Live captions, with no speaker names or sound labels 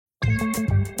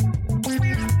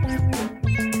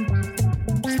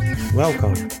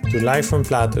Welcome to Live from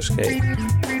Plato's Cave.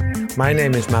 My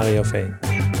name is Mario Veen.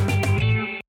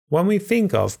 When we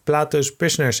think of Plato's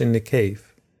prisoners in the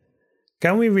cave,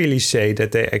 can we really say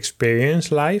that they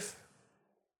experience life?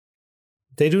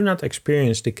 They do not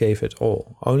experience the cave at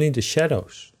all, only the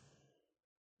shadows.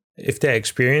 If they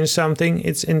experience something,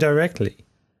 it's indirectly.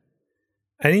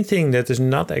 Anything that is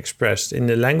not expressed in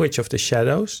the language of the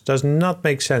shadows does not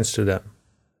make sense to them.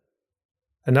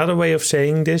 Another way of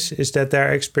saying this is that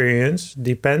their experience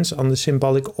depends on the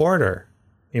symbolic order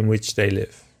in which they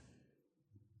live.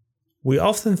 We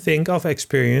often think of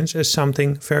experience as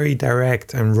something very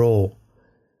direct and raw.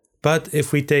 But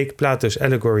if we take Plato's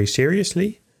allegory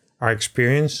seriously, our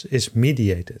experience is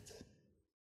mediated.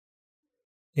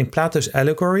 In Plato's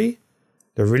allegory,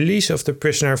 the release of the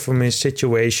prisoner from his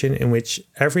situation in which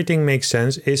everything makes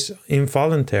sense is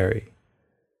involuntary.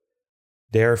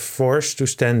 They are forced to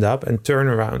stand up and turn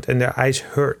around, and their eyes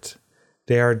hurt.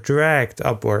 They are dragged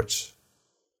upwards.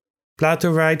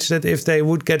 Plato writes that if they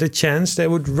would get a chance, they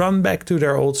would run back to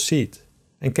their old seat.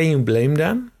 And can you blame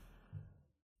them?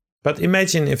 But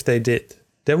imagine if they did.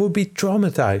 They would be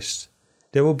traumatized.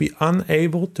 They would be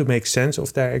unable to make sense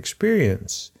of their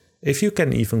experience, if you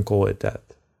can even call it that.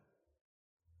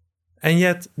 And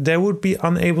yet they would be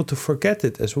unable to forget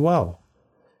it as well.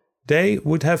 They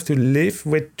would have to live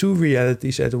with two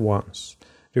realities at once.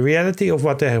 The reality of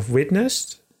what they have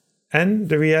witnessed and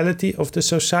the reality of the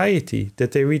society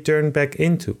that they return back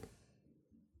into.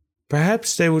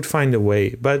 Perhaps they would find a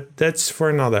way, but that's for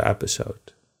another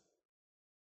episode.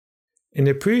 In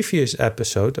the previous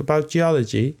episode about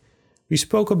geology, we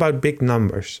spoke about big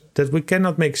numbers that we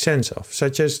cannot make sense of,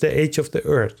 such as the age of the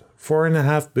Earth,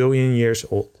 4.5 billion years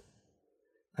old.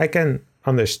 I can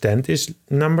understand this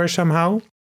number somehow,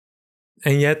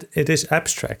 and yet it is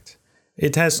abstract.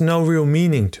 It has no real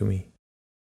meaning to me.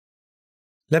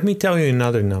 Let me tell you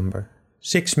another number,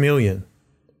 6 million.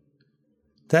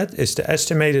 That is the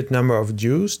estimated number of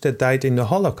Jews that died in the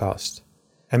Holocaust,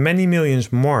 and many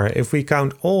millions more if we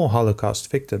count all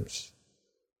Holocaust victims.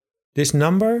 This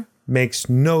number makes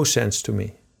no sense to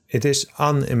me. It is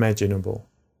unimaginable.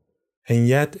 And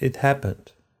yet it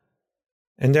happened.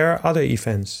 And there are other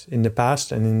events in the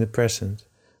past and in the present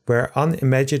where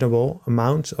unimaginable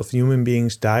amounts of human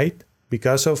beings died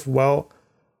because of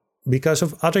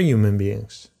other human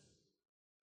beings.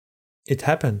 It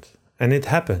happened, and it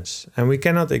happens, and we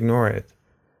cannot ignore it.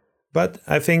 But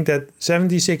I think that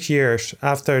 76 years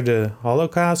after the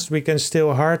Holocaust, we can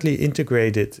still hardly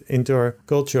integrate it into our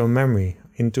cultural memory,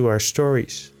 into our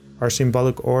stories, our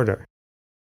symbolic order.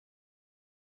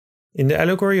 In the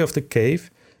allegory of the cave,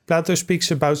 Plato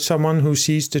speaks about someone who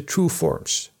sees the true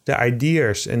forms, the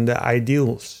ideas and the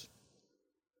ideals.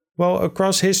 Well,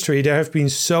 across history there have been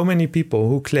so many people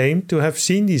who claim to have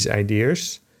seen these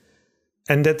ideas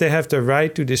and that they have the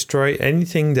right to destroy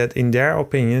anything that, in their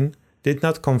opinion, did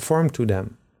not conform to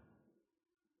them.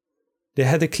 They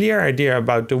had a clear idea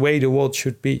about the way the world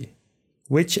should be,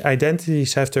 which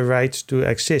identities have the right to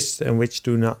exist and which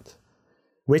do not,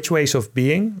 which ways of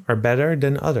being are better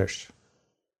than others.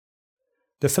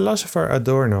 The philosopher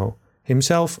Adorno,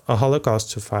 himself a Holocaust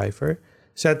survivor,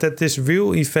 said that this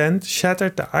real event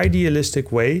shattered the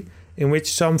idealistic way in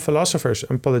which some philosophers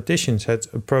and politicians had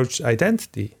approached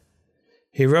identity.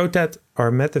 He wrote that our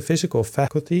metaphysical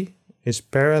faculty is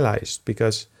paralyzed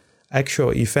because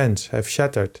actual events have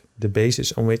shattered the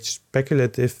basis on which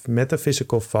speculative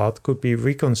metaphysical thought could be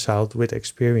reconciled with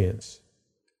experience.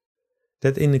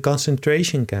 That in the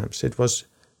concentration camps it was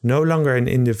no longer an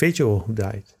individual who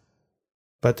died,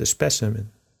 but a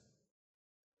specimen.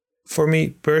 For me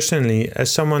personally,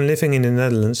 as someone living in the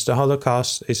Netherlands, the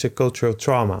Holocaust is a cultural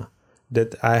trauma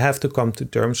that I have to come to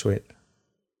terms with.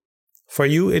 For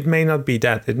you, it may not be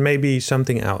that, it may be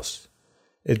something else.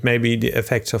 It may be the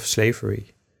effects of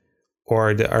slavery,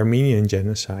 or the Armenian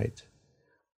genocide,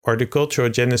 or the cultural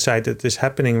genocide that is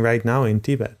happening right now in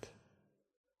Tibet.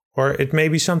 Or it may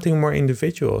be something more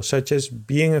individual, such as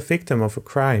being a victim of a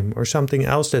crime or something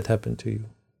else that happened to you.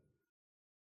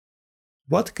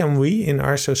 What can we in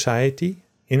our society,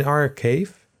 in our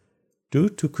cave, do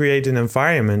to create an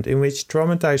environment in which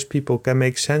traumatized people can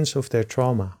make sense of their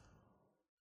trauma?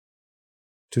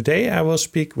 Today I will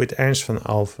speak with Ernst van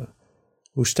Alphen,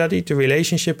 who studied the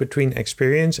relationship between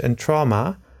experience and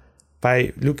trauma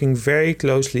by looking very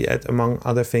closely at, among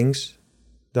other things,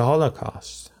 the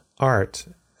Holocaust, art,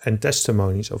 and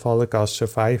testimonies of Holocaust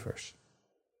survivors.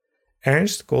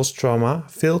 Ernst calls trauma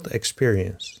felt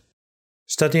experience.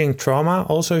 Studying trauma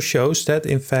also shows that,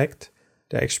 in fact,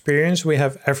 the experience we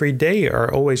have every day are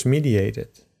always mediated.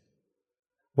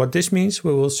 What this means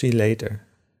we will see later.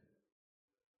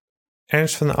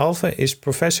 Ernst van Alphen is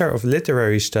Professor of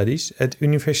Literary Studies at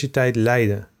Universiteit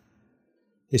Leiden.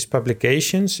 His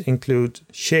publications include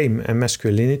Shame and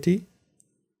Masculinity,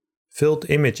 Veiled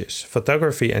Images,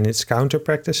 Photography and its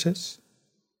Counter-Practices,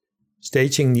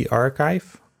 Staging the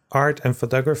Archive, Art and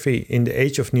Photography in the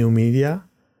Age of New Media,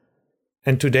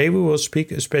 and today we will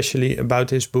speak especially about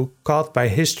his book Caught by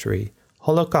History,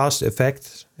 Holocaust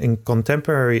Effects in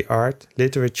Contemporary Art,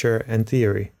 Literature and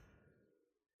Theory.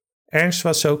 Ernst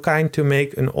was so kind to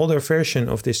make an older version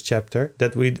of this chapter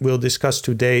that we will discuss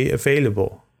today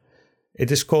available.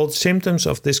 It is called Symptoms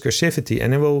of Discursivity,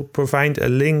 and I will provide a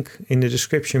link in the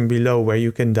description below where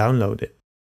you can download it.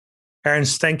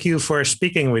 Ernst, thank you for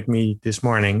speaking with me this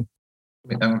morning.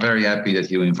 I'm very happy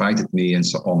that you invited me.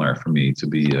 It's an honor for me to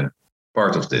be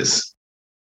part of this.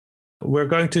 We're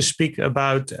going to speak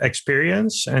about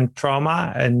experience and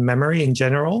trauma and memory in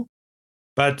general.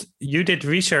 But you did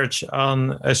research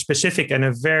on a specific and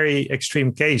a very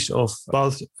extreme case of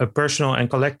both a personal and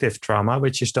collective trauma,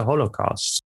 which is the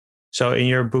Holocaust. So in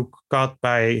your book, Caught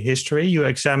by History, you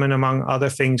examine, among other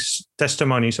things,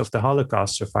 testimonies of the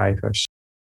Holocaust survivors.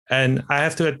 And I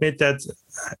have to admit that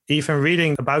even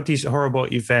reading about these horrible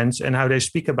events and how they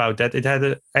speak about that, it had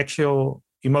an actual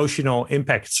emotional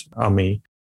impact on me.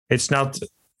 It's not,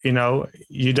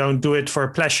 you don't do it for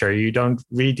pleasure. You don't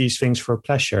read these things for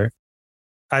pleasure.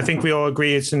 I think we all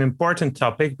agree it's an important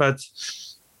topic, but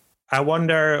I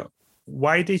wonder,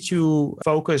 why did you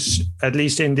focus, at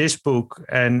least in this book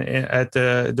and at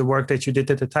the work that you did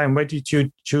at the time, why did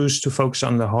you choose to focus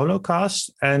on the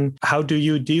Holocaust? And how do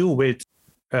you deal with,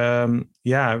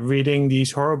 reading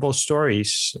these horrible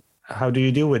stories? How do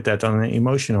you deal with that on an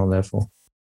emotional level?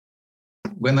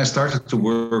 When I started to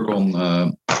work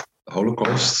on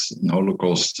Holocaust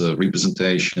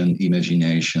representation,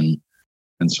 imagination,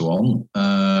 and so on,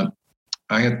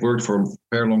 I had worked for a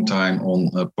very long time on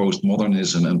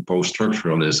postmodernism and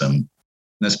post-structuralism. And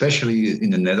especially in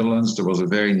the Netherlands, there was a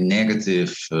very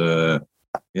negative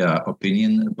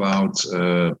opinion about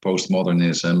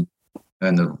postmodernism.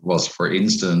 And it was, for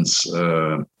instance,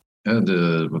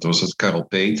 Karel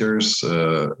Peters,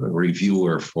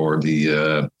 reviewer for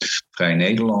the Vrij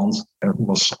Nederland,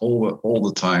 was all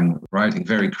the time writing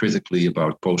very critically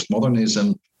about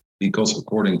postmodernism, because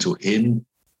according to him,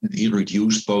 he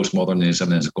reduced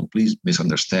postmodernism as a complete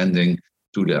misunderstanding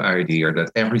to the idea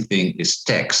that everything is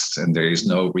text and there is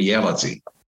no reality.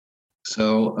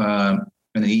 So,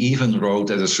 and he even wrote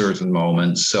at a certain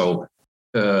moment,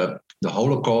 the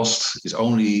Holocaust is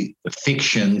only a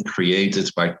fiction created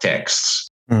by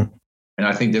texts. And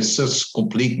I think that's such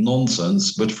complete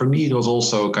nonsense. But for me, it was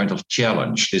also a kind of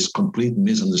challenge, this complete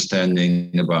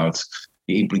misunderstanding about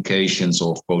the implications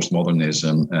of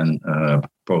postmodernism and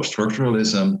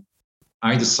post-structuralism.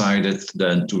 I decided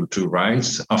then to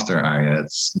write, after I had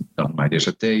done my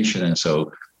dissertation, and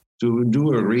so to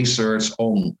do a research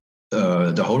on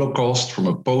the Holocaust from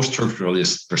a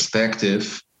post-structuralist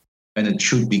perspective. And it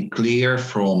should be clear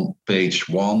from page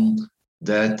 1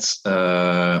 that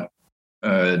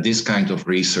this kind of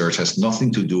research has nothing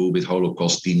to do with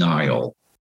Holocaust denial.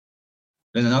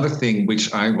 Then another thing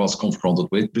which I was confronted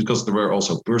with, because there were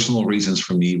also personal reasons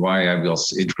for me why I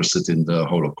was interested in the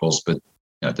Holocaust, but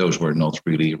those were not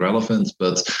really relevant.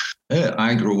 But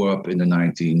I grew up in the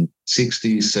 1960s,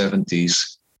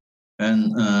 70s,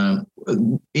 and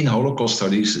in Holocaust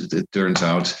studies, it turns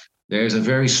out there's a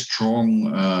very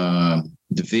strong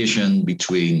division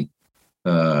between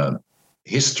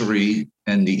history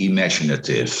and the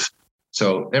imaginative.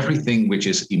 So everything which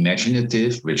is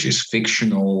imaginative, which is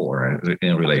fictional or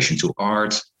in relation to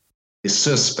art, is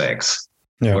suspect.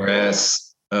 Yeah.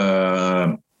 Whereas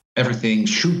everything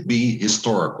should be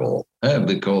historical,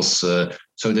 because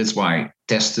so that's why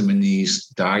testimonies,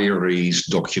 diaries,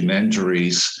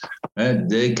 documentaries,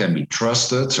 they can be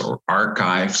trusted, or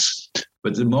archives.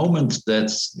 But the moment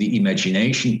that the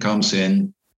imagination comes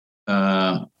in,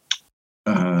 that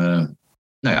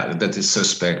is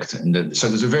suspect. And so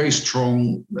there's a very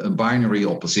strong binary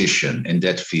opposition in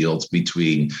that field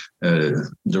between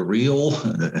the real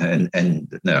and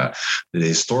the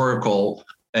historical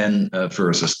and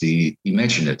versus the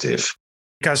imaginative.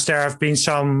 Because there have been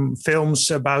some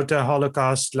films about the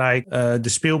Holocaust, like the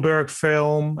Spielberg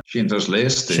film. Schindler's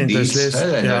List.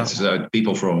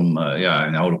 People from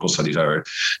in Holocaust studies are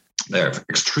they're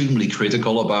extremely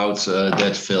critical about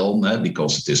that film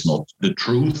because it is not the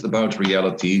truth about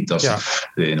reality. It doesn't,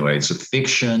 in a way, it's a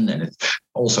fiction, and it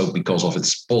also because of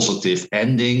its positive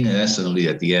ending. Suddenly,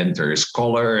 at the end, there is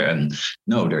color, and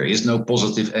no, there is no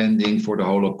positive ending for the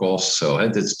Holocaust. So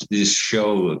this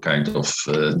show kind of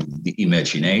the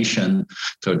imagination.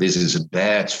 So this is a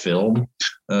bad film,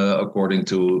 according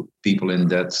to people in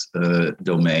that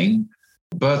domain.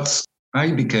 But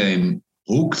I became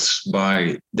hooked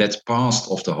by that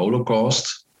past of the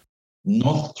Holocaust,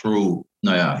 not through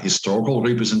historical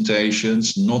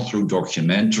representations, not through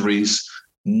documentaries,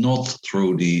 not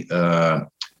through the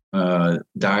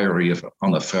diary of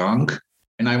Anne Frank.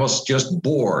 And I was just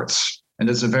bored. And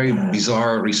that's a very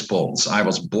bizarre response. I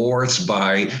was bored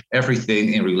by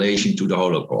everything in relation to the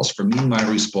Holocaust. For me, my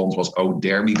response was, oh,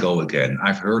 there we go again.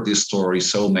 I've heard this story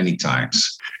so many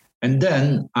times. And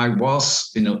then I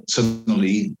was,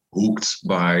 suddenly hooked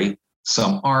by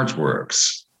some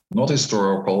artworks, not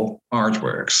historical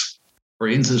artworks. For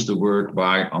instance, the work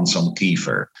by Anselm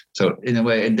Kiefer. So in a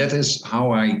way, and that is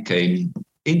how I came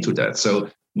into that. So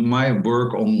my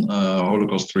work on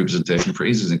Holocaust representation, for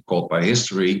instance, in Caught by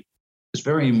History, is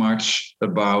very much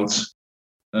about,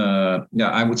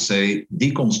 I would say,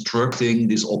 deconstructing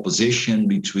this opposition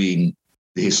between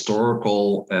the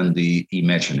historical and the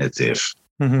imaginative.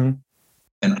 Mm-hmm.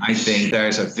 And I think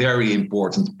there's a very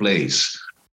important place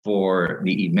for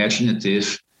the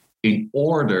imaginative in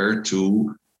order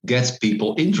to get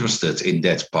people interested in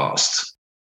that past.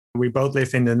 We both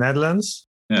live in the Netherlands.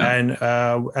 Yeah. And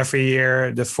every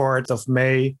year, the 4th of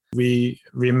May, we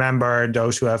remember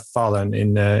those who have fallen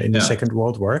in the Second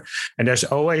World War. And there's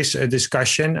always a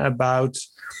discussion about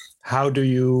how do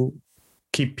you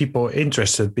keep people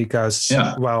interested, because,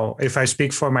 well, if I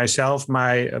speak for myself,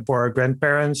 my poor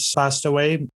grandparents passed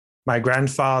away. My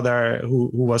grandfather, who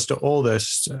was the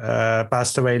oldest,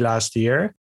 passed away last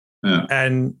year. Yeah.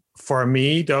 And for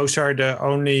me, those are the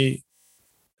only,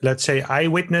 let's say,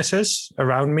 eyewitnesses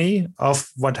around me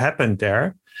of what happened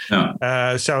there.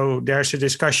 Yeah. So there's a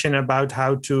discussion about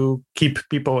how to keep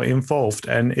people involved.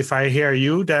 And if I hear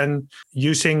you, then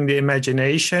using the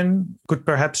imagination could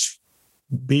perhaps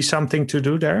be something to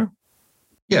do there?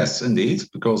 Yes, indeed,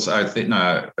 because I think,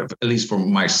 at least for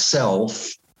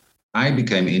myself, I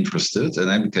became interested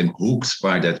and I became hooked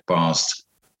by that past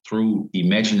through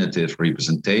imaginative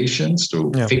representations,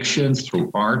 through fiction,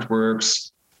 through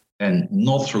artworks, and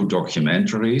not through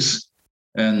documentaries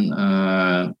and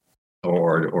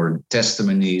or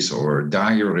testimonies or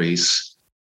diaries.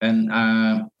 And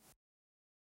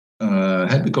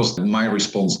because my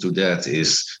response to that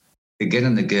is, again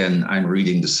and again, I'm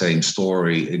reading the same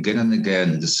story, again and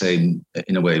again, the same,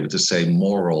 in a way, with the same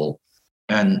moral.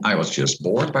 And I was just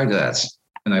bored by that.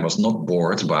 And I was not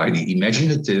bored by the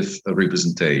imaginative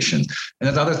representation. And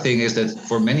another thing is that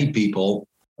for many people,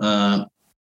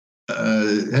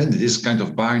 this kind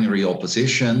of binary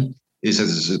opposition is,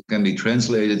 as it can be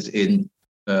translated in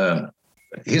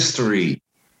history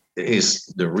is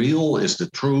the real, is the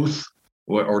truth,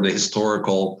 or the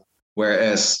historical,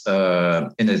 whereas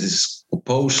and it is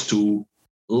opposed to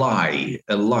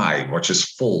a lie which is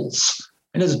false.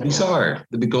 And it's bizarre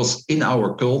because in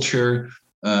our culture,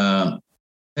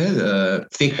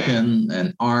 fiction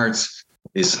and art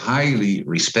is highly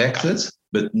respected,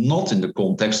 but not in the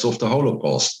context of the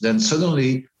Holocaust. Then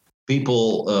suddenly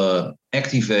people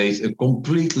activate a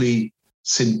completely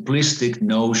simplistic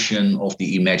notion of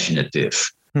the imaginative.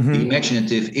 Mm-hmm. The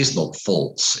imaginative is not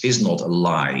false, is not a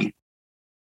lie.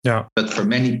 Yeah. But for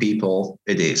many people,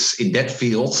 it is. In that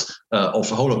field of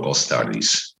Holocaust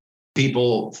studies,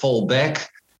 people fall back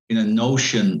in a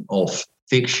notion of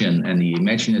fiction and the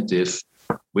imaginative,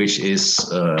 which is,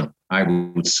 I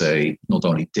would say, not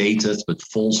only dated, but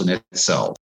false in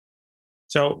itself.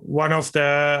 So one of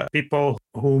the people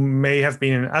who may have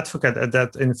been an advocate at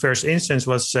that in first instance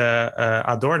was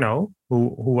Adorno,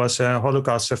 who was a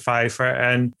Holocaust survivor.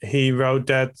 And he wrote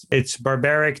that it's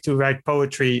barbaric to write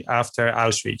poetry after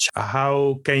Auschwitz.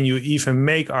 How can you even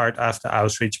make art after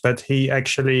Auschwitz? But he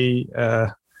actually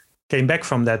came back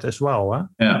from that as well. Huh?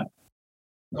 Yeah.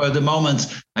 Well, at the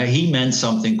moment, he meant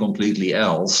something completely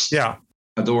else. Yeah.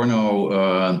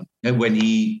 Adorno, when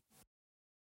he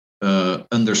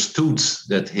understood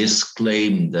that his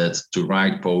claim that to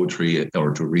write poetry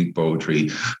or to read poetry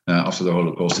after the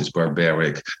Holocaust is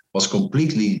barbaric was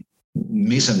completely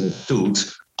misunderstood,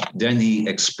 then he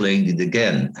explained it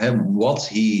again. And what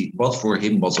for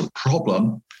him was a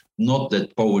problem, not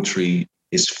that poetry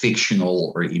is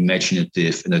fictional or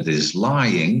imaginative and that it is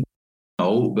lying.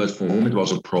 No, but for him it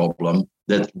was a problem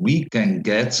that we can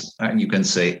get, and you can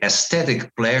say,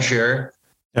 aesthetic pleasure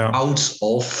out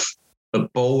of a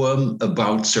poem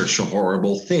about such a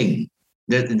horrible thing.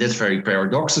 That's very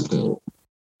paradoxical.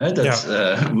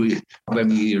 When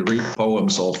we read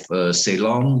poems of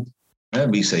Celan,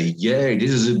 we say, "Yay,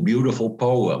 this is a beautiful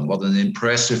poem! What an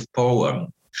impressive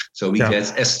poem!" So we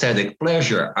get aesthetic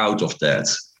pleasure out of that.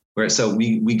 So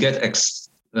we get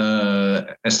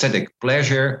aesthetic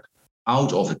pleasure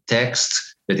out of a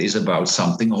text that is about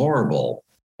something horrible.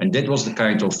 And that was the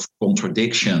kind of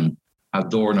contradiction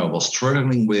Adorno was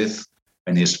struggling with.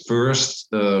 And his first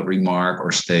remark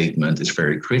or statement is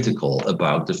very critical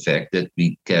about the fact that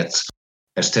we get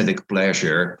aesthetic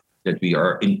pleasure, that we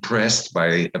are impressed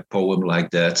by a poem like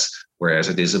that, whereas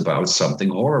it is about something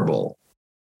horrible.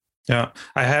 Yeah,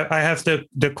 I have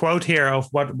the quote here of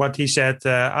what he said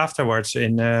afterwards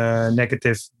in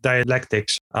Negative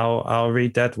Dialectics. I'll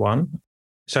read that one.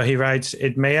 So he writes,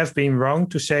 "It may have been wrong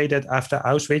to say that after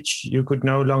Auschwitz you could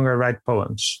no longer write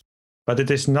poems. But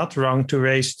it is not wrong to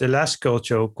raise the less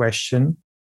cultural question,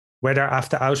 whether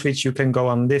after Auschwitz you can go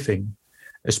on living,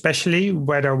 especially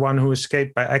whether one who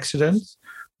escaped by accident,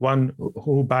 one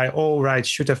who by all rights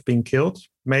should have been killed,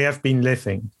 may have been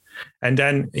living." And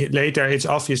then later it's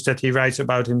obvious that he writes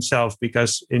about himself,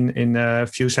 because in a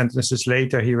few sentences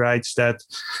later he writes that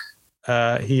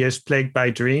he is plagued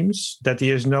by dreams, that he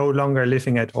is no longer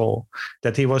living at all,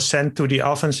 that he was sent to the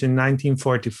ovens in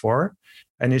 1944,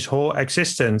 and his whole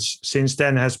existence since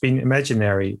then has been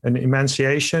imaginary, an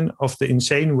enunciation of the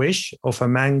insane wish of a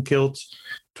man killed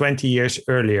 20 years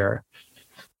earlier.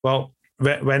 Well,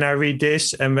 when I read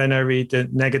this, and when I read the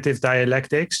Negative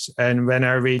Dialectics, and when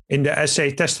I read in the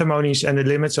essay Testimonies and the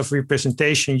Limits of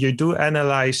Representation, you do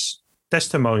analyze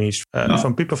testimonies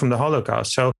from people from the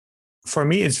Holocaust. So for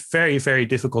me, it's very, very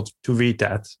difficult to read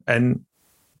that. And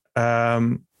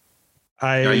you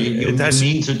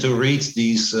need to read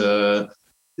these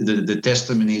the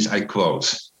testimonies I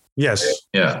quote. Yes.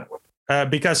 Yeah.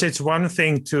 Because it's one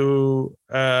thing to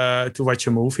watch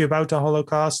a movie about the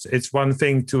Holocaust. It's one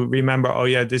thing to remember, oh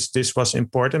yeah, this was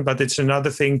important. But it's another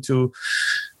thing to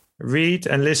read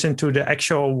and listen to the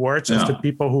actual words of the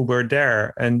people who were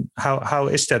there. And how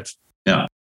is that? Yeah.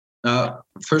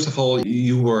 First of all,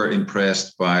 you were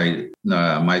impressed by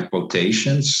my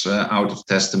quotations out of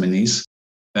testimonies.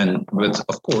 But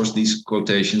of course, these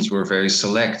quotations were very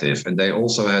selective, and they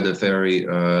also had a very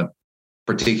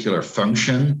particular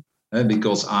function,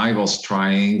 because I was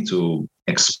trying to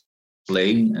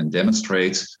explain and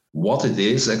demonstrate what it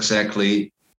is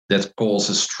exactly that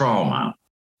causes trauma.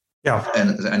 Yeah.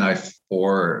 And I have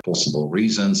 4 possible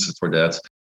reasons for that.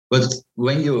 But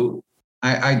when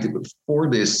I did for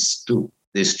this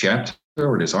chapter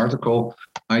or this article,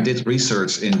 I did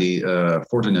research in the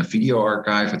Fortuna Video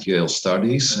Archive at Yale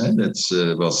Studies. That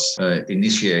was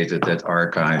initiated, that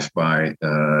archive, by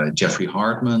Jeffrey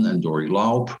Hartman and Dory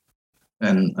Laub.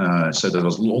 And so that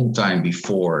was a long time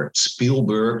before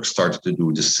Spielberg started to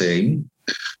do the same.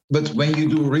 But when you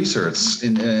do research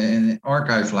in an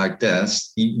archive like that,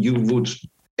 you would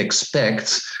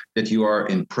expect that you are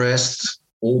impressed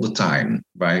all the time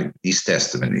by these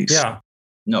testimonies. Yeah.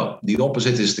 No, the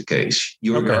opposite is the case.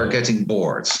 You are getting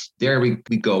bored. There we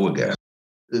go again.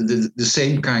 The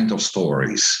same kind of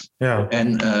stories. Yeah.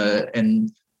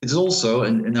 And it's also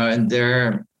and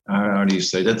there, how do you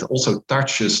say that? Also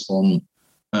touches on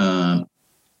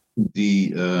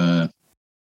the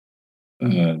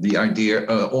idea,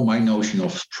 on my notion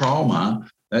of trauma.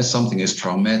 That something is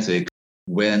traumatic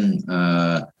when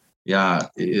the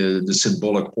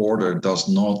symbolic order does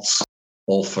not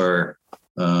offer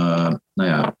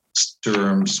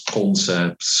terms,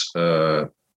 concepts,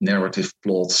 narrative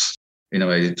plots in a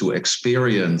way to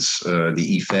experience the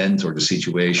event or the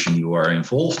situation you are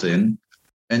involved in.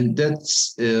 And that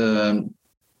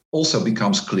also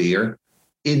becomes clear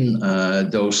in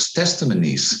those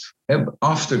testimonies.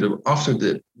 After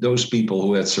those people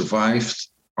who had survived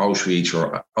Auschwitz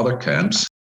or other camps,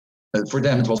 for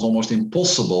them it was almost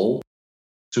impossible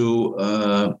to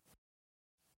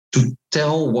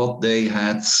tell what they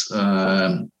had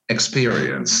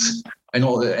experienced. And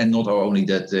not only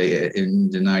that, they, in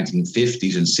the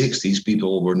 1950s and 60s, it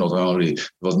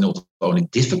was not only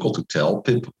difficult to tell,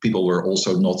 people were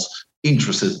also not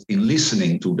interested in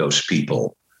listening to those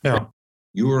people. Yeah.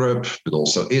 Europe, but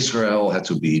also Israel, had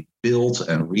to be built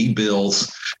and rebuilt,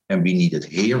 and we needed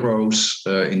heroes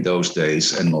in those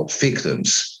days and not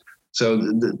victims. So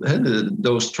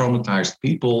those traumatized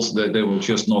peoples, they were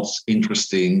just not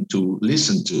interesting to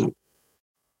listen to.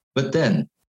 But then,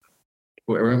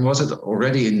 was it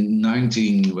already in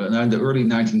the early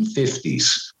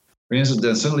 1950s? For instance,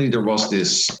 then suddenly there was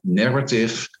this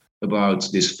narrative about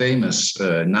this famous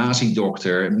Nazi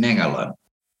doctor Mengele.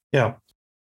 Yeah.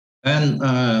 And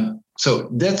So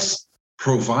that's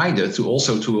provided to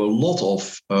a lot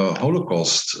of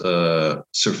Holocaust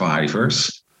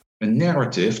survivors a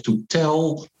narrative to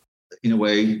tell, in a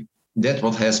way, that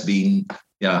what has been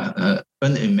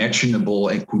unimaginable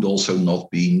and could also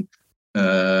not be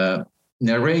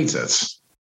narrated.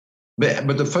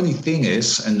 But the funny thing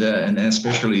is, and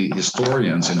especially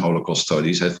historians in Holocaust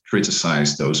studies have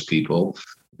criticized those people,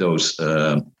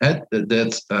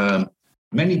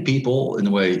 many people, in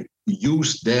a way,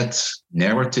 use that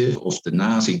narrative of the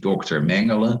Nazi Dr.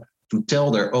 Mengele to tell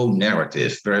their own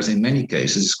narrative, whereas in many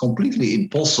cases it's completely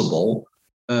impossible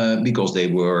because they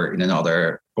were in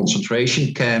another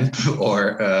concentration camp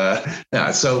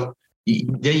so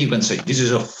then you can say this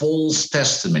is a false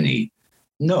testimony.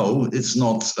 No, it's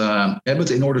not.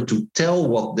 But in order to tell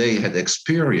what they had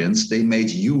experienced, they made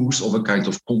use of a kind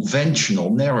of conventional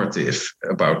narrative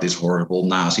about this horrible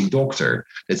Nazi doctor.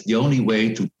 That's the only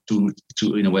way to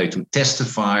in a way, to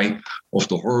testify of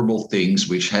the horrible things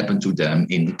which happened to them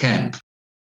in the camp.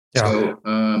 Yeah. So,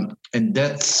 and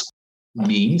that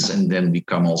means, and then we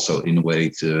come also in a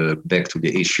way back to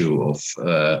the issue of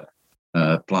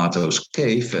Plato's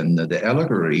cave and the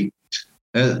allegory.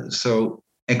 So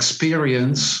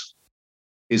experience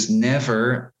is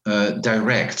never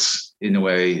direct, in a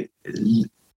way.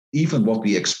 Even what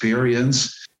we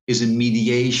experience is a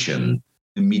mediation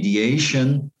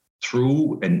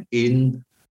through and in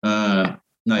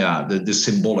the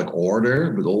symbolic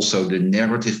order, but also the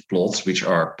narrative plots which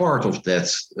are part of that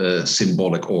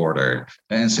symbolic order.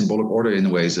 And symbolic order, in a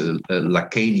way, is a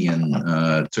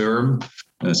Lacanian term,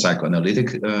 a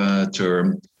psychoanalytic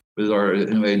term. But are,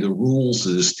 in a way, the rules,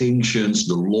 the distinctions,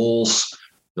 the laws,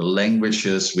 the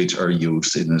languages which are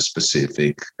used at a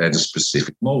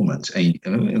specific moment. And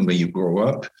when you grow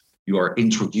up, you are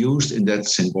introduced in that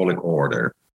symbolic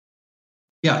order.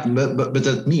 Yeah, but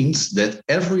that means that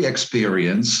every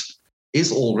experience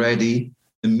is already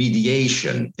a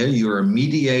mediation. You are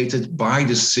mediated by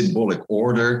the symbolic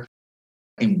order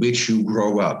in which you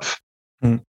grow up.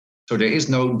 So there is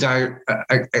no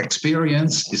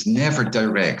experience is never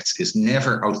direct, is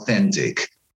never authentic,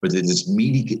 but it is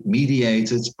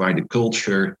mediated by the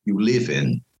culture you live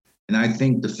in. And I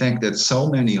think the fact that so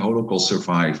many Holocaust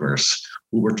survivors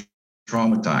who were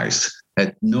traumatized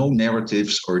had no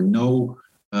narratives or no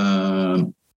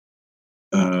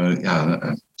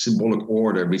symbolic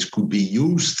order which could be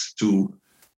used to,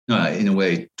 in a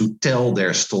way, to tell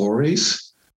their stories,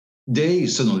 they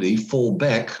suddenly fall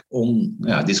back on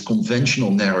this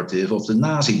conventional narrative of the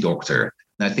Nazi doctor.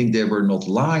 And I think they were not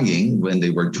lying when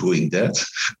they were doing that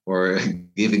or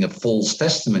giving a false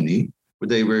testimony,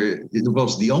 but it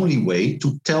was the only way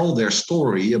to tell their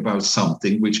story about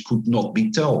something which could not be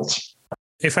told.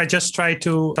 If I just try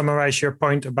to summarize your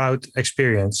point about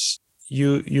experience,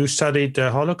 you studied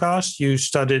the Holocaust, you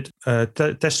studied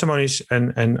testimonies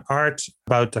and art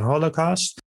about the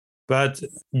Holocaust, but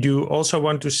you also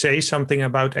want to say something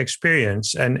about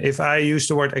experience. And if I use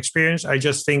the word experience, I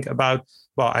just think about,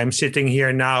 well, I'm sitting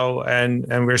here now and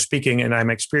we're speaking and I'm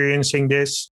experiencing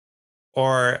this.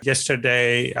 Or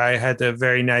yesterday, I had a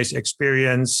very nice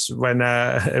experience when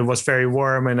it was very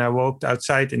warm and I walked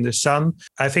outside in the sun.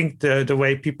 I think the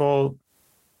way people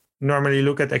normally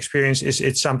look at experience is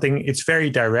it's very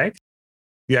direct.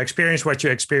 You experience what you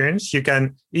experience. You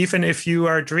can, even if you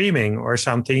are dreaming or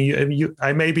something,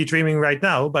 I may be dreaming right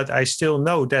now, but I still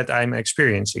know that I'm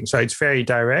experiencing. So it's very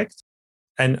direct.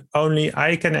 And only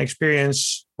I can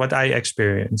experience what I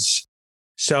experience.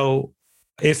 So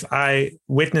if I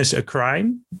witness a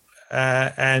crime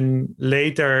and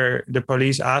later the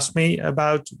police ask me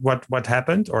about what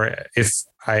happened, or if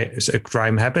a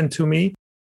crime happened to me,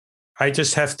 I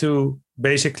just have to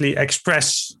basically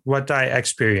express what I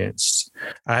experienced.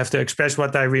 I have to express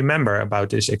what I remember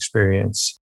about this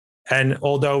experience. And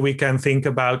although we can think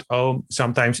about,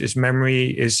 sometimes his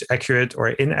memory is accurate or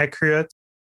inaccurate,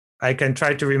 I can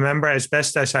try to remember as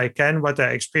best as I can what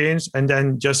I experienced and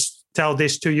then just tell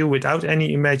this to you without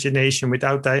any imagination,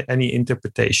 without any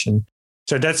interpretation.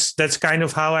 So that's kind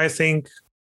of how I think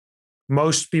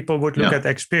most people would look at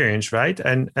experience, right?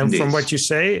 And from what you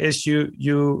say is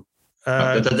you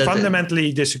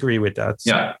fundamentally disagree with that.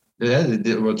 Yeah,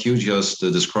 what you just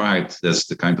described, that's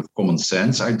the kind of common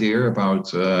sense idea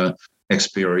about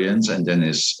experience, and then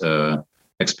is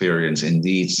experience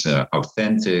indeed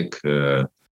authentic,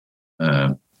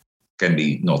 can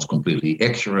be not completely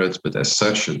accurate, but as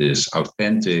such it is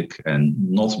authentic and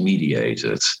not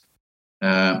mediated.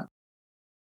 I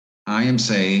am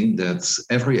saying that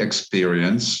every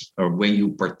experience, or when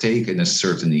you partake in a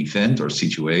certain event or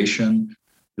situation,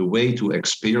 the way to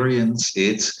experience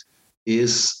it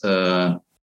is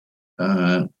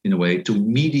in a way, to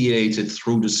mediate it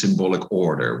through the symbolic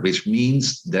order, which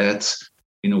means that,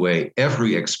 in a way,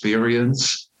 every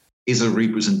experience is a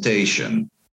representation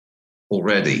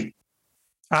already.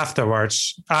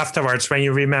 Afterwards, when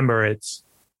you remember it,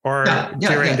 or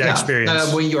during the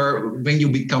experience. When you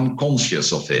become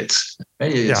conscious of it,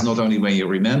 it's not only when you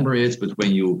remember it, but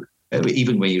when you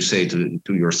even when you say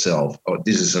to yourself, "Oh,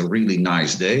 this is a really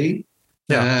nice day."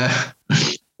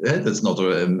 That's not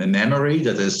a memory.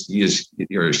 That is,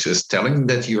 you're just telling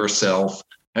that to yourself.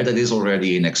 That is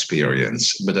already an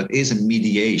experience, but that is a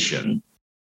mediation.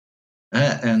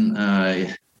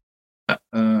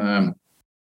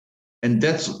 And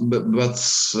that's, but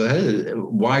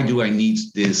why do I need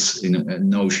this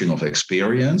notion of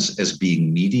experience as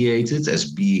being mediated,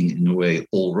 as being in a way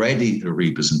already a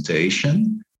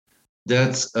representation?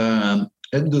 That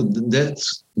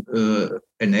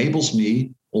enables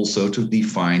me also to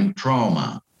define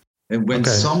trauma. And when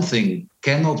something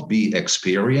cannot be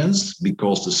experienced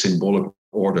because the symbolic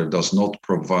order does not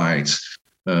provide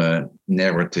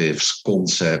narratives,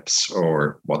 concepts,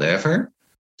 or whatever,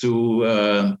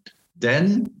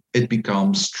 then it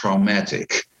becomes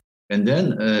traumatic. And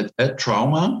then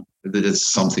trauma, that is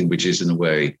something which is in a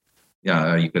way,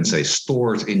 you can say,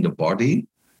 stored in the body,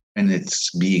 and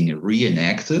it's being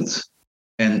reenacted.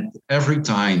 And every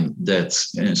time that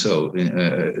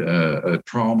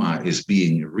trauma is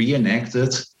being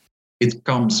reenacted, it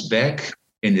comes back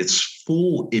in its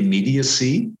full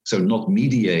immediacy, so not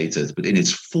mediated, but in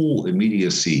its full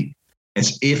immediacy,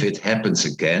 as if it happens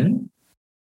again.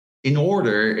 In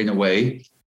order, in a way,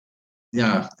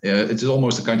 it's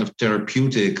almost a kind of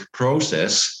therapeutic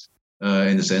process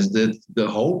in the sense that the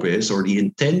hope is, or the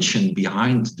intention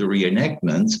behind the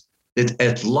reenactment, that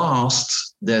at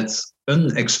last that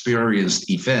unexperienced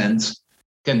event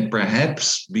can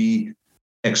perhaps be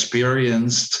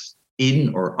experienced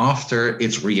in or after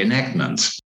its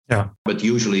reenactment. Yeah. But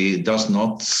usually it does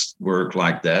not work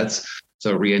like that.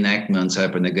 So reenactments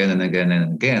happen again and again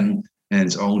and again. And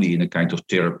it's only in a kind of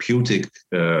therapeutic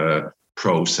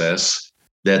process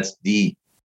that the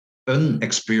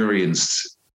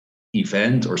unexperienced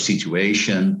event or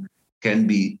situation can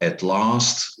be at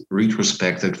last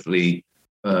retrospectively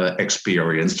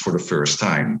experienced for the first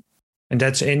time. And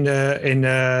that's in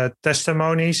the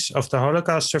testimonies of the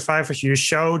Holocaust survivors. You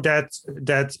show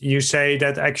that you say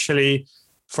that actually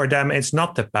for them it's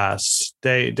not the past.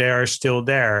 They are still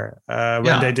there.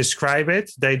 When they describe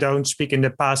it, they don't speak in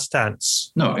the past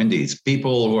tense. No, indeed.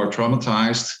 People who are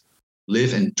traumatized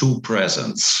live in two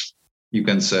presents. You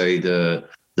can say the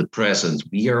present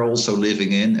we are also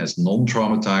living in as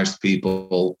non-traumatized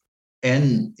people,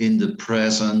 and in the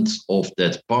present of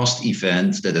that past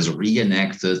event that is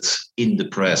reenacted in the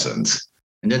present.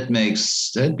 And that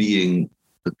makes being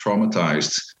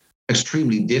traumatized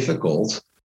extremely difficult,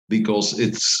 because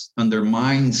it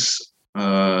undermines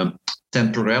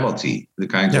temporality, the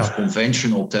kind of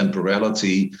conventional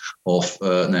temporality of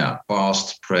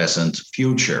past, present,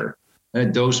 future.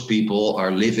 And those people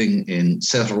are living in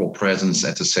several presents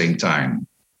at the same time.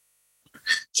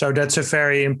 So that's a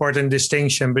very important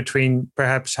distinction between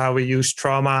perhaps how we use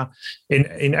trauma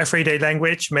in everyday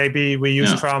language. Maybe we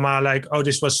use trauma like, oh,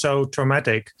 this was so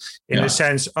traumatic, in the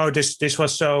sense, oh, this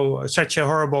was such a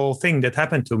horrible thing that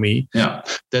happened to me. Yeah,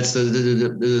 that's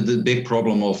the big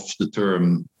problem of the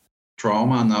term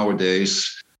trauma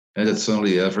nowadays. And it's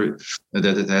only that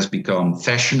it has become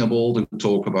fashionable to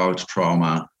talk about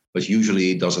trauma, but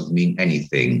usually it doesn't mean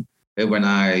anything. When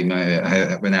I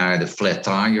had a flat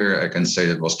tire, I can say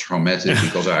that was traumatic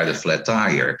because I had a flat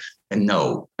tire. And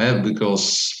no,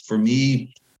 because for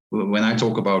me, when I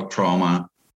talk about trauma,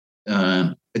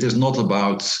 it is not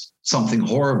about something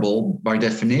horrible by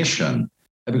definition.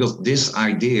 Because this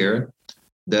idea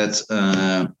that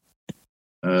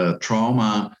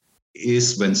trauma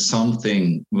is when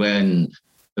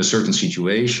a certain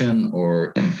situation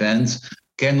or event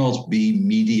cannot be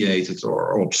mediated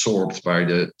or absorbed by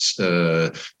the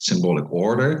symbolic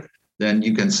order, then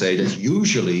you can say that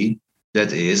usually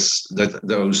that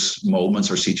those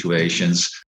moments or situations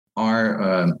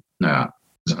are,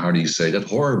 how do you say that,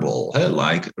 horrible,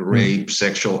 like rape,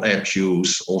 sexual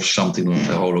abuse, or something like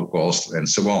the Holocaust, and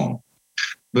so on.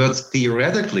 But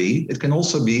theoretically, it can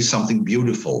also be something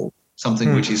beautiful,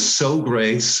 something which is so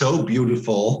great, so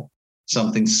beautiful,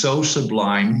 something so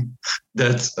sublime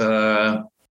that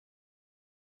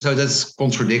so that's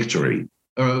contradictory.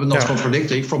 Not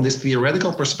contradictory from this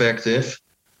theoretical perspective.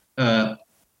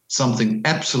 Something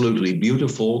absolutely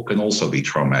beautiful can also be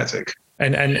traumatic.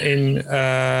 And in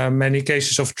many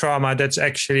cases of trauma, that's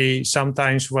actually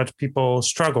sometimes what people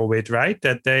struggle with, right?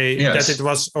 That that it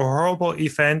was a horrible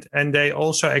event, and they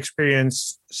also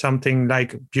experience something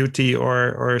like beauty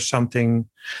or something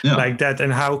like that.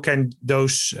 And how can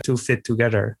those two fit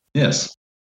together? Yes.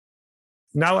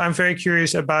 Now I'm very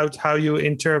curious about how you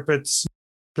interpret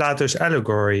Plato's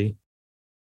allegory.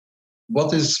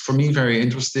 What is for me very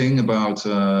interesting about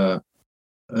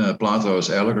Plato's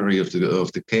allegory of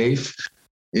the cave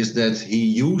is that he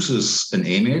uses an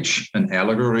image, an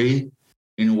allegory,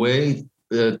 in a way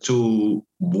to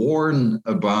warn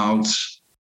about,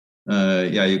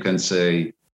 you can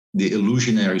say, the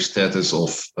illusionary status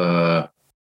of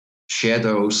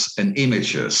shadows and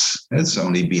images. It's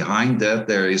only behind that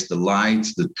there is the light,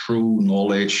 the true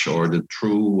knowledge, or the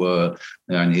true,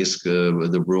 in his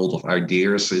the world of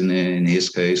ideas. In his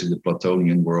case, in the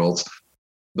Platonian world.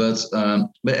 But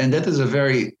and that is a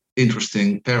very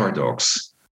interesting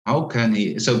paradox. How can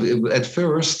he? So at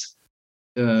first,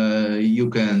 you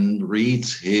can read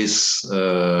his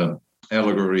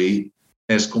allegory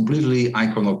as completely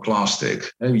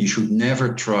iconoclastic. You should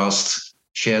never trust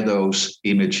shadows,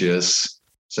 images.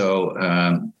 So,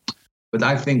 but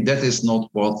I think that is not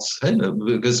what,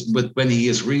 but when he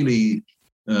is really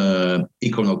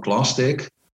iconoclastic,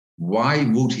 why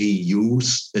would he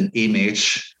use an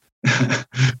image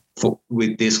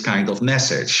with this kind of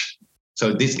message?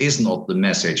 So this is not the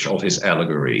message of his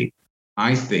allegory.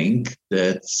 I think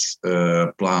that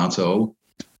Plato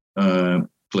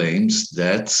claims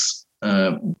that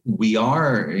we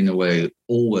are, in a way,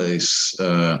 always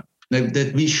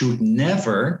that we should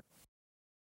never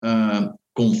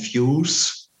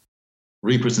confuse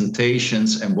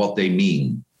representations and what they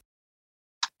mean.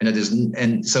 And that is,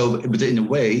 and so, but in a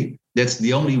way, that's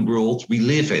the only world we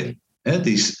live in.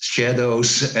 These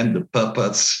shadows and the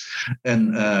puppets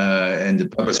and the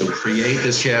puppets who create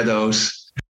the shadows.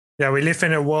 Yeah, we live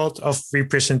in a world of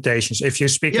representations. If you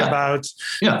speak about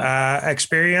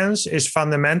experience, it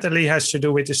fundamentally has to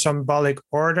do with the symbolic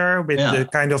order, with the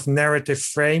kind of narrative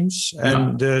frames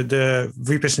and the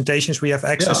representations we have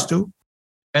access to.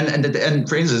 And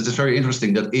for instance, it's very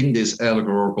interesting that in this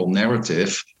allegorical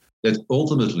narrative, that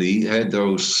ultimately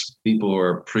those people who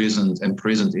are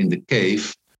imprisoned in the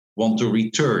cave want to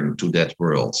return to that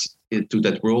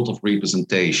world of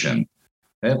representation.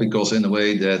 Because in a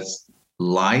way that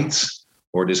light,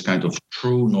 or this kind of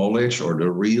true knowledge, or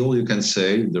the real, you can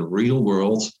say, the real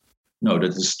world, no,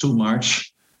 that is too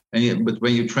much. But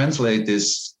when you translate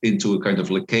this into a kind of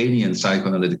Lacanian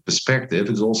psychoanalytic perspective,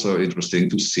 it's also interesting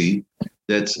to see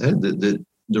that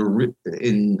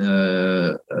in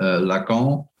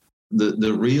Lacan,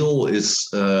 the real is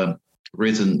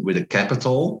written with a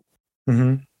capital.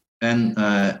 Mm-hmm.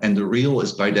 And the real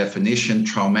is by definition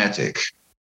traumatic.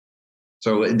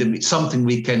 So something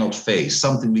we cannot face,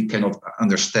 something we cannot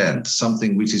understand,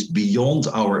 something which is beyond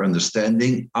our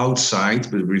understanding,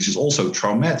 outside, but which is also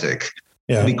traumatic,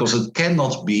 because it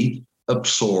cannot be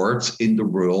absorbed in the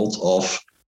world of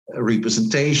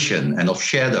representation and of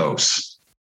shadows.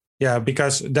 Yeah,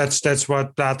 because that's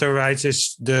what Plato writes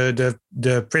is the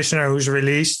prisoner who's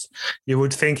released. You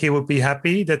would think he would be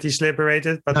happy that he's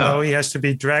liberated, but no, he has to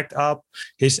be dragged up.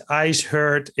 His eyes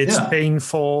hurt. It's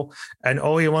painful, and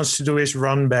all he wants to do is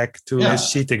run back to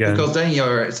his seat again. Because then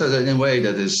in a way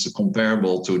that is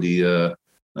comparable to the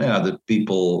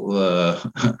people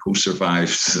who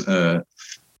survived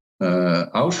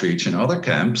Auschwitz and other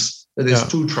camps. That is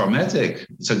too traumatic.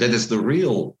 So that is the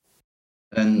real.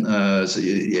 And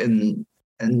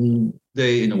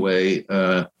they, in a way,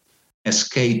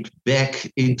 escape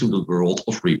back into the world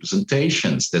of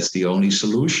representations. That's the only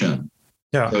solution.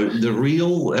 Yeah. So the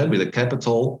real, with a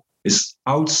capital, is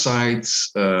outside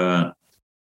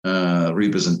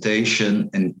representation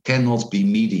and cannot be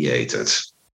mediated.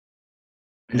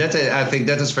 And that, I think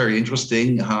that is very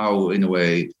interesting. How, in a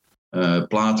way,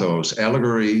 Plato's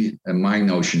allegory and my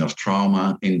notion of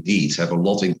trauma indeed have a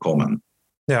lot in common.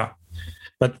 Yeah.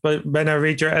 But when I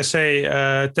read your essay,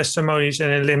 Testimonies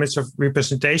and the Limits of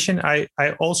Representation, I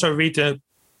also read a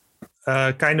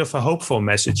kind of a hopeful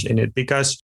message in it,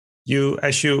 because you,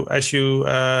 as you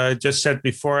just said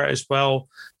before as well,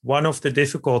 one of the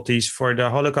difficulties for the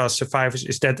Holocaust survivors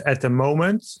is that at the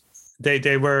moment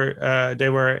they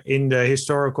were in the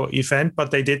historical event, but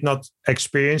they did not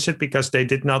experience it because they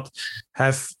did not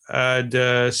have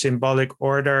the symbolic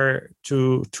order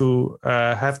to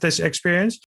have this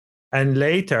experience. And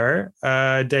later,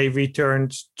 they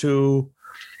returned to,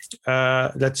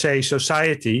 let's say,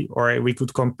 society, or we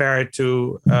could compare it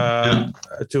to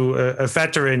a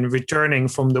veteran returning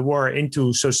from the war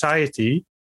into society.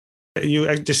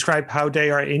 You describe how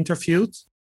they are interviewed.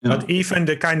 But even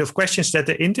the kind of questions that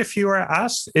the interviewer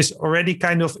asks is already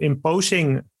kind of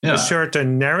imposing a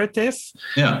certain narrative.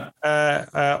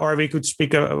 Or we could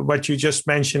speak of what you just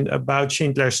mentioned about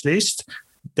Schindler's List,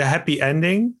 the happy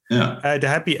ending. The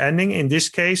happy ending in this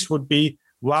case would be,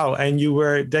 wow, and you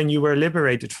were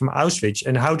liberated from Auschwitz.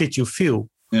 And how did you feel?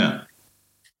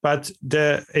 But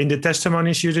in the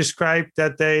testimonies you described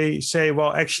that they say,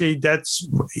 well, actually, that's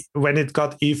when it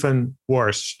got even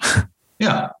worse.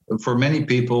 For many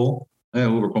people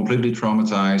who were completely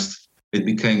traumatized, it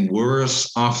became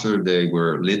worse after they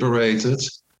were liberated,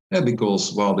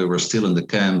 because while they were still in the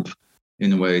camp,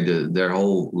 in a way, their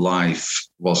whole life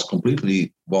was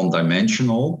completely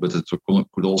one-dimensional, but it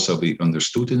could also be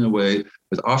understood in a way.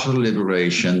 But after the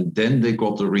liberation, then they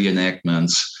got the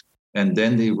reenactments, and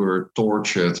then they were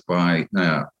tortured by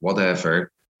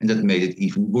whatever, and that made it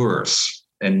even worse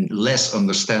and less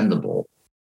understandable.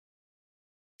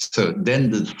 So then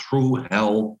the true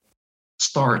hell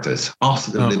started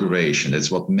after the liberation. That's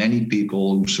what many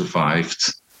people who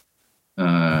survived,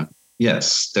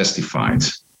 testified.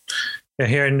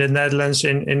 Here in the Netherlands,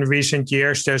 in recent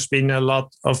years, there's been a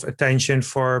lot of attention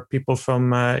for people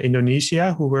from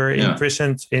Indonesia who were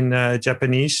imprisoned in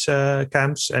Japanese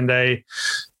camps, and they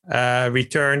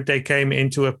returned. They came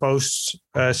into a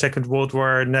post-Second World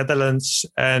War Netherlands,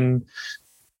 and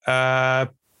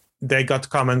they got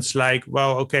comments like,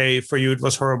 well, okay, for you it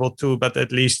was horrible too, but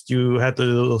at least you had a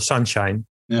little sunshine.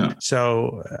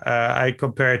 So I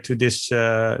compared to this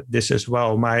as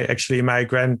well. My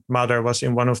grandmother was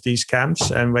in one of these camps,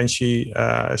 and when she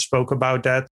spoke about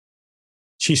that,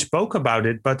 she spoke about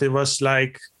it, but it was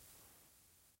like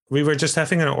we were just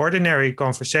having an ordinary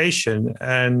conversation,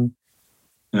 and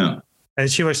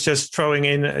she was just throwing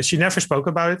in. She never spoke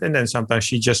about it, and then sometimes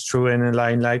she just threw in a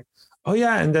line like, "Oh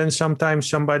yeah," and then sometimes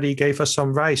somebody gave us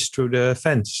some rice through the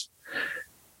fence.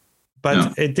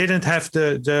 But it didn't have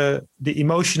the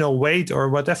emotional weight or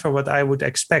whatever what I would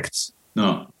expect.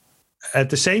 No.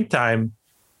 At the same time,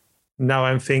 now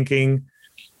I'm thinking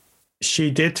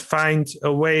she did find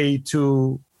a way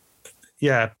to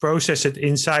process it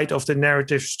inside of the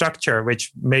narrative structure,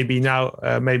 which maybe now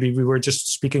maybe we were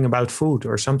just speaking about food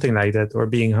or something like that, or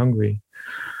being hungry.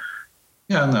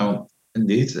 Yeah, no,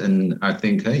 indeed. And I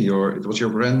think it was your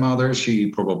grandmother.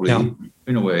 She probably,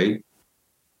 in a way,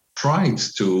 tried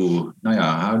to,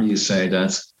 how do you say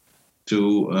that?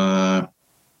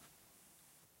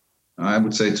 I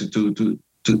would say to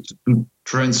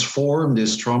transform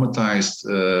this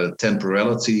traumatized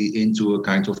temporality into a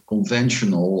kind of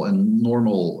conventional and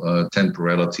normal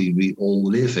temporality we all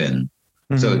live in.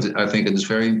 Mm-hmm. So I think it is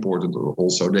very important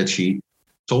also that she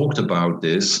talked about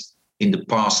this in the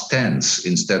past tense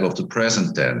instead of the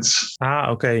present tense.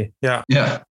 Okay. Yeah.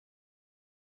 Yeah.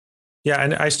 Yeah,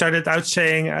 and I started out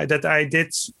saying that I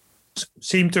did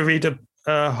seem to read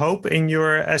a hope in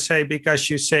your essay, because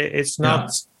you say it's not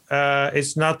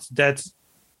that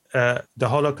the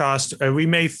Holocaust. We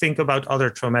may think about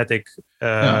other traumatic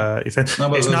events.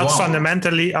 No, it's not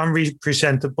fundamentally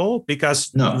unrepresentable, because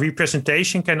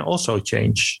representation can also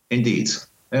change. Indeed.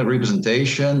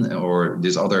 Representation, or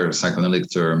this other psychoanalytic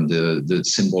term, the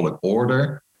symbolic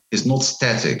order, is not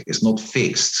static, it's not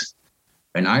fixed.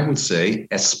 And I would say,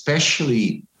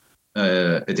 especially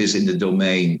it is in the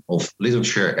domain of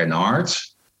literature and art,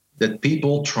 that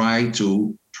people try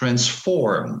to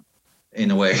transform,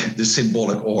 in a way, the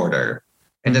symbolic order.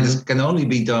 And that can only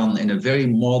be done in a very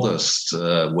modest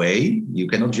way. You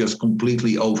cannot just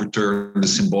completely overturn the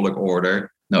symbolic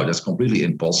order. No, that's completely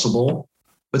impossible.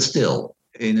 But still,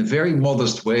 in a very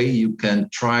modest way, you can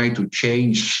try to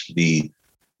change the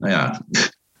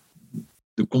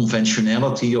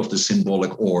conventionality of the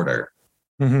symbolic order.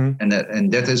 Mm-hmm.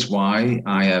 And that is why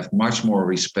I have much more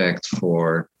respect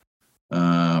for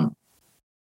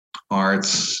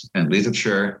arts and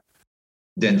literature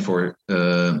than for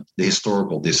the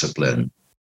historical discipline,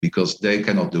 because they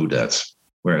cannot do that,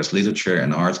 whereas literature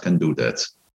and art can do that.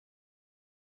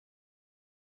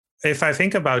 If I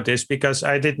think about this, because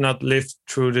I did not live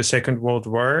through the Second World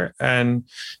War, and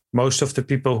most of the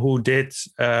people who did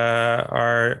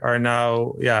are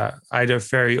now either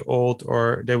very old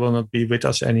or they will not be with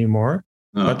us anymore.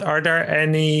 But are there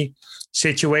any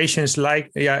situations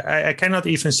like, I cannot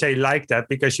even say like that,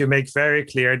 because you make very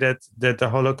clear that the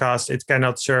Holocaust, it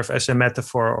cannot serve as a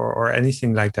metaphor or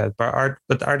anything like that. But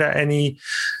are there any,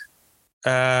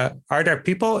 are there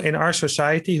people in our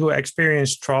society who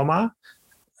experience trauma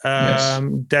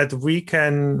that we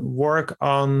can work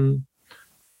on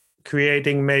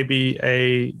creating maybe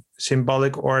a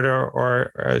symbolic order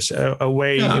or a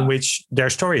way in which their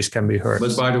stories can be heard?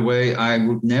 But by the way, I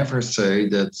would never say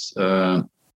that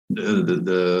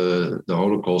the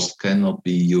Holocaust cannot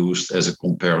be used as a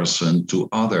comparison to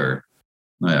other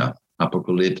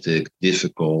apocalyptic,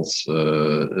 difficult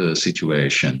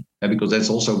situation. And because that's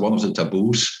also one of the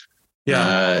taboos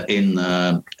in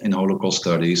Holocaust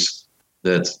studies,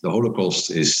 that the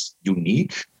Holocaust is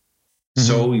unique. Mm-hmm.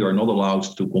 So you're not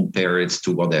allowed to compare it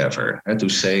to whatever. And to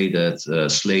say that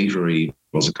slavery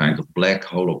was a kind of black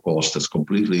Holocaust that's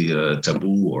completely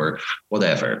taboo or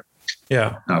whatever.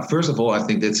 Yeah. Now, first of all, I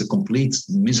think that's a complete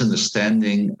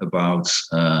misunderstanding about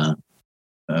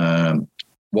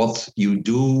what you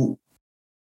do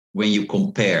when you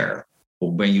compare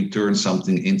or when you turn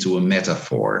something into a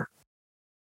metaphor.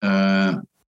 When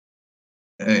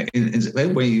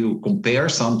you compare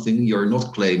something, you're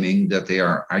not claiming that they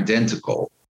are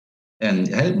identical.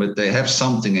 But they have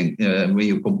something, when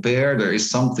you compare, there is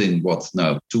something what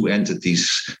now two entities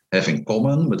have in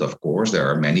common, but of course there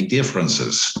are many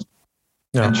differences.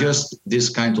 Yeah. And just this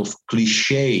kind of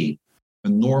cliche,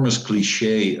 enormous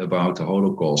cliche about the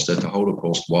Holocaust, that the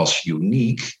Holocaust was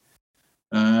unique.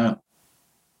 Why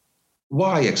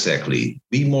exactly?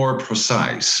 Be more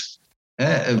precise.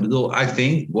 I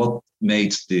think what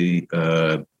made the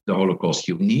Holocaust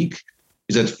unique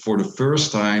is that for the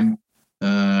first time,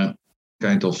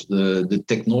 kind of the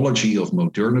technology of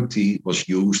modernity was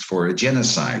used for a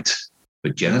genocide.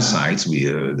 But genocides,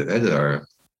 there are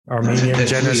Armenian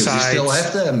genocide. We still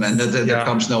have them, and there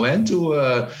comes no end to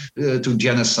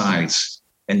genocides.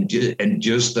 And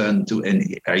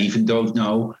I even don't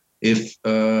know if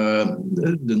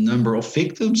the number of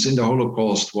victims in the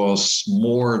Holocaust was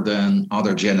more than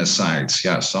other genocides.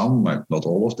 Yeah, some, but not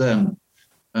all of them.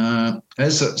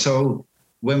 So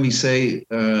when we say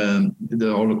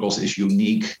the Holocaust is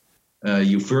unique,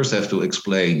 you first have to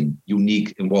explain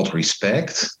unique in what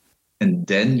respect, and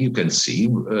then you can see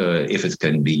if it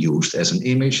can be used as an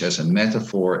image, as a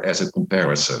metaphor, as a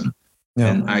comparison.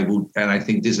 Yeah. And I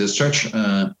think this is such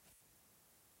a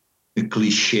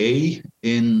cliche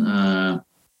and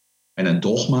a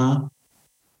dogma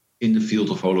in the field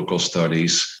of Holocaust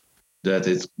studies that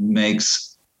it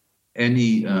makes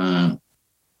any,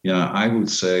 I would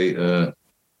say,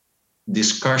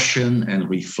 discussion and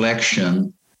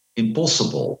reflection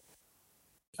impossible.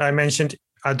 I mentioned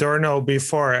Adorno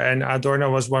before, and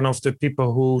Adorno was one of the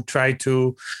people who tried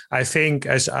to, I think,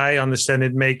 as I understand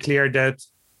it, make clear that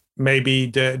maybe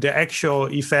the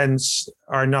actual events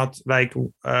are not like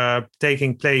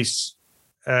taking place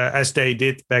as they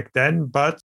did back then,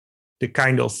 but the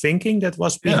kind of thinking that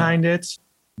was behind it,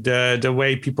 the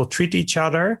way people treat each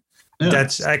other. Yeah.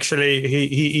 That's actually, he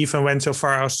even went so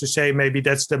far as to say maybe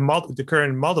that's the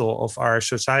current model of our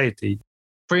society.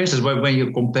 For instance, when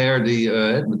you compare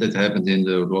that happened in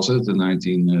the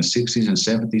 1960s and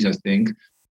 70s, I think,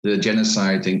 the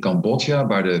genocide in Cambodia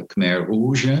by the Khmer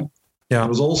Rouge, it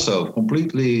was also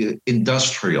completely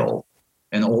industrial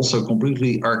and also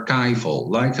completely archival,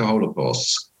 like the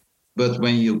Holocaust. But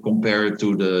when you compare it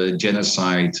to the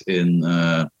genocide in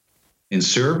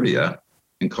Serbia,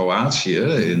 in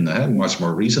Croatia, much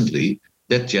more recently,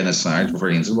 that genocide, for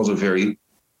instance, was a very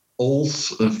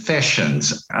old-fashioned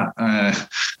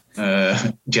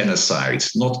genocide,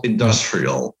 not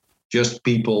industrial, just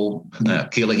people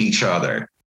killing each other,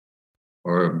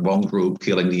 or one group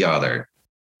killing the other.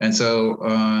 And so,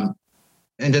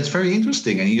 and that's very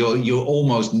interesting. And you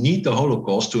almost need the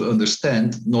Holocaust to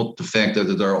understand not the fact that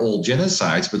there are all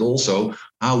genocides, but also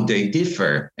how they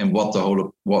differ and what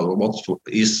what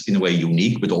is in a way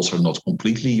unique, but also not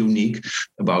completely unique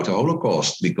about the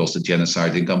Holocaust, because the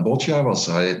genocide in Cambodia was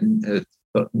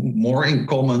more in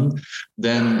common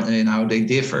than in how they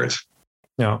differed.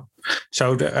 Yeah.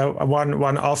 So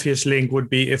one obvious link would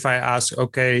be if I ask,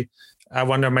 okay, I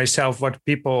wonder myself what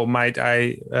people might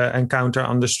I encounter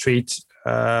on the street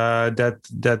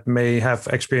that may have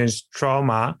experienced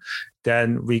trauma,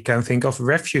 then we can think of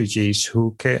refugees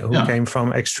who came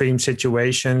from extreme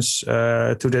situations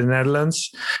to the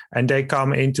Netherlands, and they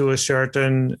come into a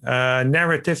certain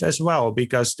narrative as well,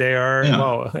 because they are,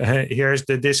 here's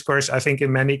the discourse, I think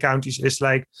in many countries is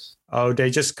like, oh, they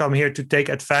just come here to take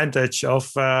advantage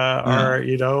of our,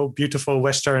 beautiful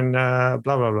Western blah,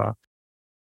 blah, blah.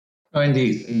 Oh,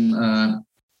 indeed.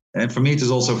 And for me, it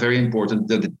is also very important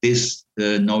that this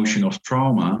notion of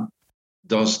trauma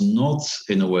does not,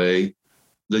 in a way,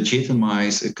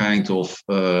 legitimize a kind of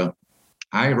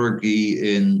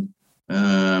hierarchy in,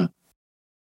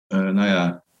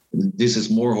 this is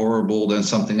more horrible than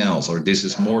something else, or this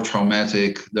is more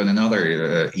traumatic than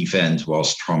another event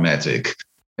was traumatic.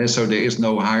 And so there is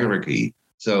no hierarchy.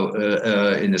 So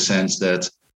in the sense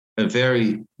that a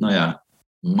very,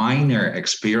 minor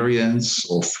experience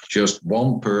of just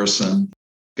one person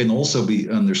can also be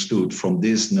understood from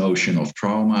this notion of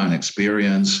trauma and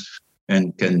experience,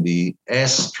 and can be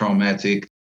as traumatic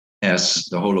as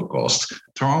the Holocaust.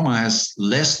 Trauma has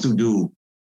less to do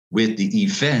with the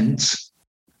event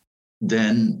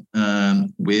than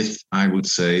with, I would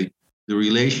say, the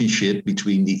relationship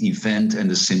between the event and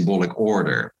the symbolic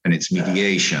order and its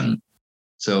mediation.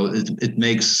 So it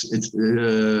makes it,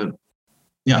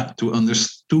 to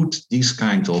understood these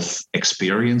kind of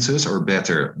experiences, or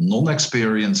better,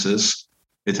 non-experiences,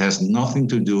 it has nothing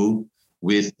to do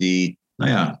with the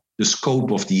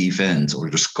scope of the event or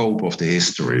the scope of the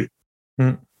history.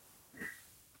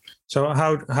 So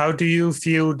how do you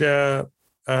view the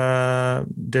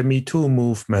Me Too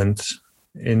movement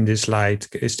in this light?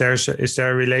 Is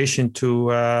there a relation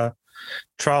to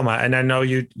trauma? And I know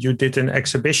you did an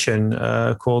exhibition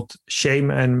called Shame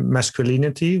and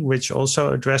Masculinity, which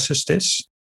also addresses this.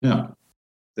 Yeah,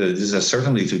 this has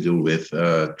certainly to do with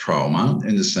trauma,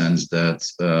 in the sense that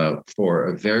for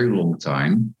a very long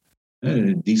time,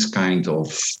 these kind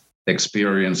of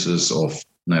experiences of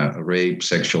rape,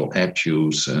 sexual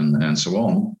abuse, and so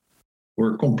on,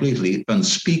 were completely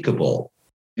unspeakable.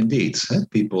 Indeed,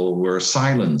 people were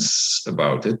silenced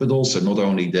about it, but also not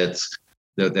only that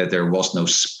there was no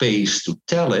space to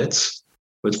tell it,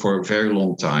 but for a very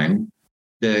long time,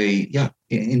 they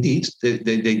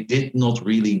did not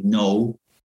really know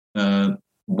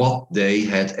what they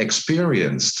had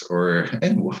experienced,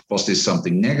 and was this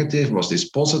something negative? Was this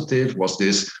positive? Was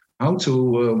this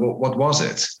what was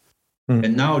it?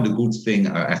 And now the good thing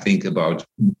I think about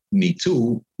Me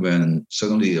Too, when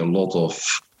suddenly a lot of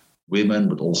women,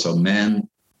 but also men,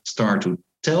 start to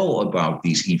tell about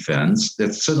these events,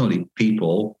 that suddenly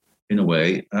people, in a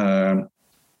way, how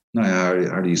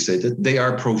do you say that? They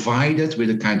are provided with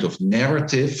a kind of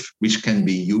narrative which can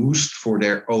be used for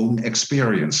their own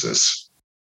experiences.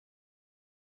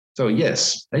 So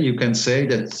yes, you can say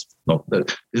that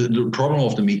the problem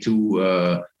of the Me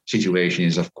Too situation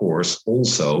is, of course,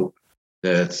 also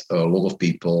that a lot of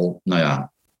people,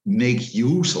 make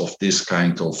use of this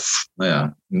kind of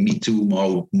Me Too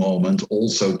moment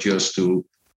also just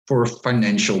for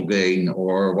financial gain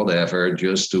or whatever,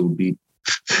 just to be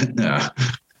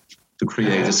to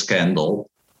create a scandal.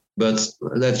 But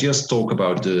let's just talk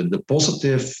about the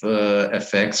positive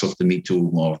effects of the Me Too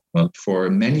movement for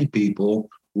many people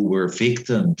who were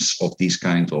victims of these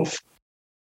kind of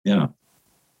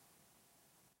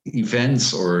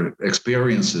events or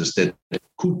experiences that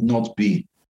could not be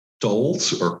told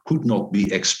or could not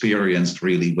be experienced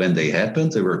really when they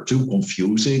happened. They were too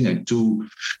confusing and too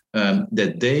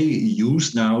that they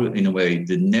use now, in a way,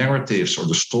 the narratives or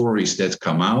the stories that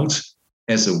come out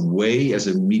as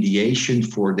a mediation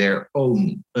for their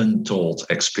own untold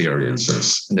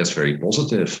experiences. And that's very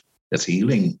positive. That's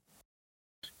healing.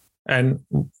 And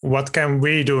what can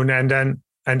we do?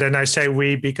 And then I say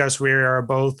we because we are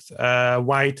both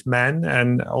white men.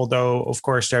 And although, of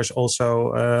course, there's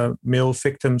also male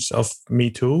victims of Me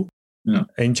Too. Yeah.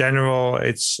 In general,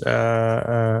 it's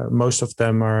most of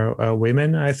them are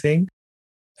women, I think.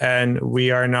 And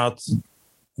we are not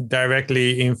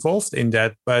directly involved in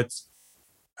that. But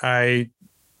when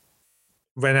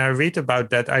I read about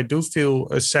that, I do feel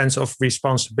a sense of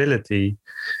responsibility.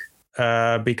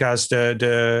 Because the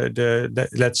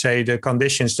let's say the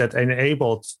conditions that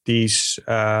enabled these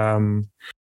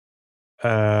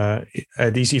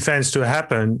events to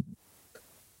happen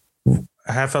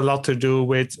have a lot to do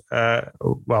with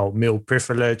male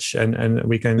privilege, and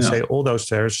we can say all those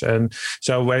things. And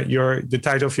so when the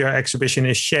title of your exhibition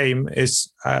is Shame,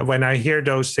 is when I hear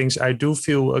those things, I do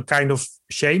feel a kind of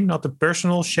shame, not a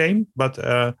personal shame, but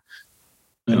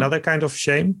another kind of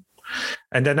shame.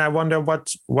 And then I wonder,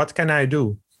 what can I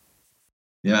do?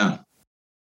 Yeah,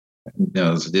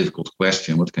 it's a difficult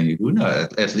question. What can you do? No,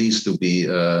 at least to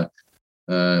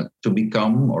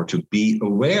become or to be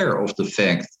aware of the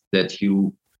fact that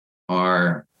you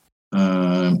are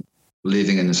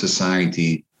living in a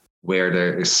society where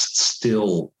there is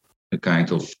still a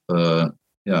kind of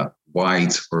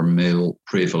white or male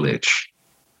privilege,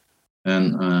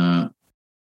 and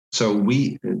so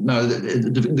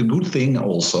the good thing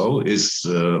also is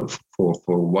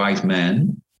for white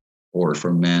men or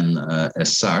for men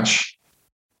as such,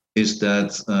 is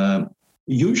that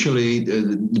usually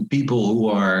the people who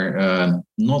are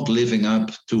not living up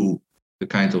to the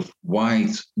kind of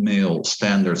white male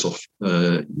standards of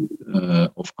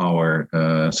our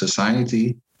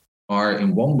society are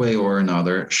in one way or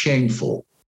another shameful.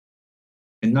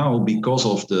 And now, because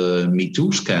of the Me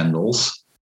Too scandals,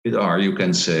 you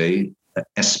can say,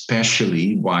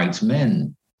 especially white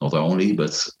men, not only,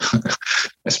 but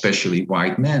especially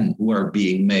white men who are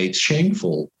being made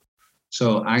shameful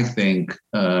So I think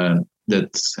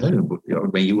that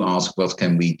when you ask what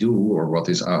can we do or what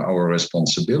is our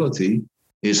responsibility,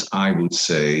 is I would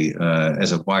say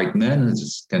as a white man, it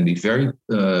can be very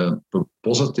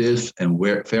positive and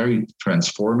very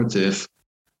transformative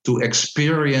to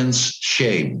experience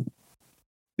shame,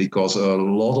 because a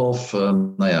lot of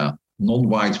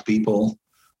non-white people,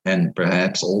 and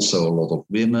perhaps also a lot of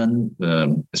women,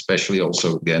 especially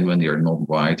also again when they are not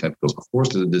white, because of course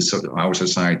our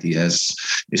society is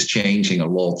changing a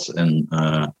lot, and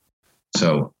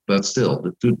but still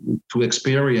to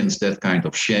experience that kind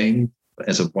of shame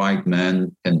as a white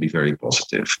man can be very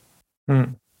positive,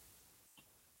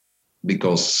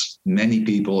 because many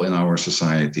people in our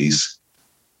societies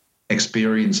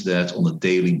experience that on a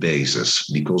daily basis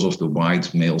because of the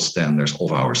white male standards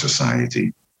of our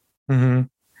society. Mm-hmm.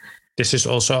 This is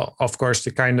also, of course,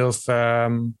 the kind of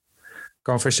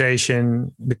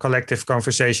conversation, the collective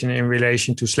conversation in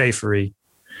relation to slavery.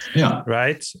 Yeah.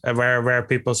 Right? Where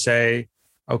people say,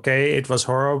 okay, it was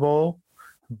horrible,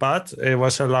 but it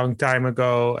was a long time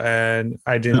ago and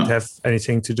I didn't have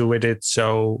anything to do with it.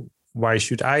 So why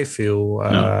should I feel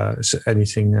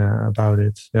anything about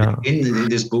it? Yeah. In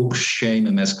this book, Shame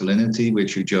and Masculinity,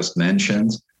 which you just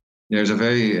mentioned, there's a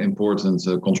very important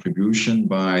contribution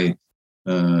by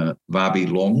Wabi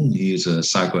Long. He is a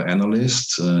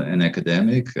psychoanalyst, an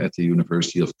academic at the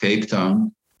University of Cape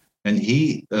Town. And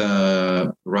he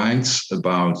writes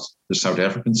about the South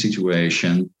African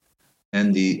situation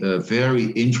and the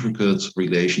very intricate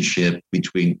relationship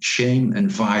between shame and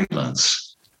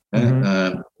violence.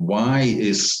 Why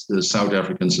is the South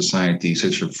African society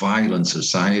such a violent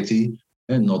society?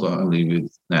 And not only with,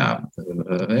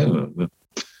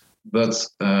 but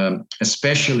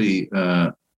especially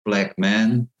Black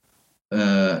men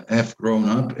have grown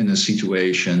up in a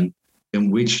situation in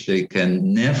which they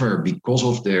can never, because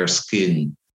of their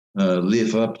skin,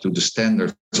 live up to the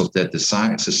standards of that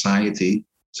society.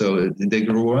 So they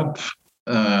grew up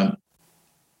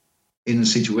in a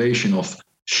situation of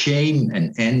shame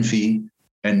and envy,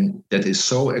 and that is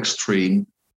so extreme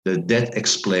that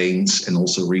explains and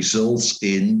also results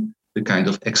in the kind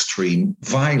of extreme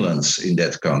violence in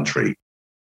that country.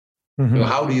 Mm-hmm. So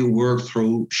how do you work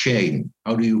through shame?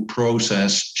 How do you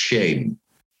process shame?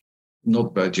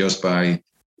 Not just by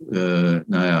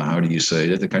how do you say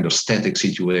that, the kind of static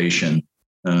situation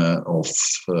of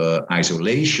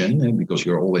isolation, because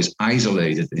you're always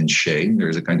isolated in shame.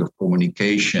 There's a kind of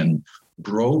communication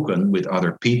broken with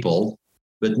other people.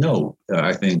 But no,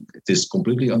 I think it is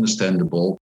completely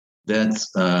understandable that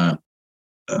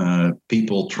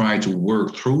people try to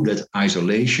work through that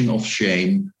isolation of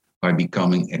shame by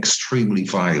becoming extremely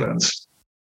violent.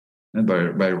 And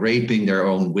by raping their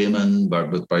own women,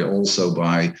 but by also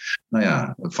by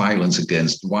violence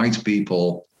against white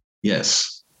people.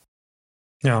 Yes.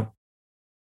 Yeah.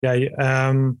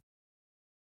 The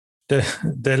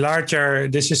larger,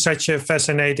 this is such a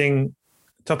fascinating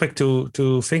topic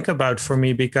to think about for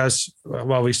me, because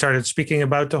we started speaking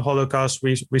about the Holocaust,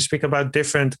 we speak about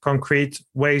different concrete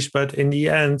ways, but in the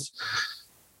end,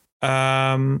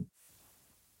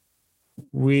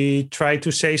 we try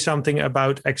to say something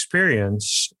about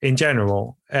experience in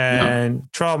general and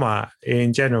trauma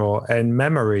in general and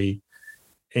memory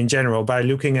in general by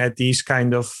looking at these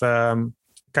kind of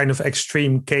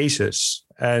extreme cases.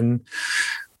 And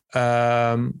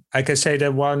I can say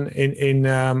that one in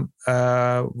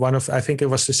one of, I think it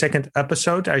was the second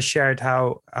episode, I shared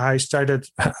how I started,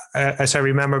 as I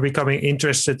remember, becoming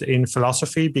interested in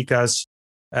philosophy because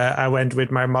I went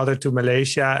with my mother to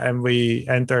Malaysia and we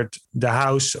entered the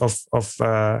house of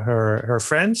her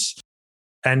friends,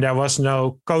 and there was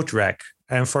no coat rack.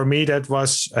 And for me, that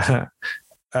was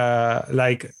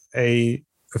like a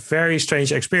very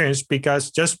strange experience,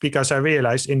 because I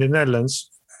realized in the Netherlands,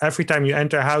 every time you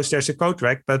enter a house, there's a coat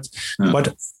rack, but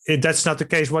that's not the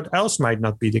case. What else might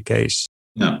not be the case?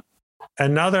 Yeah.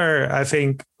 Another, I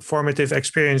think, formative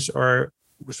experience or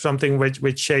something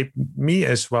which shaped me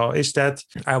as well is that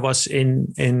I was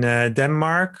in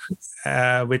Denmark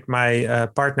with my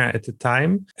partner at the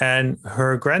time, and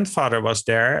her grandfather was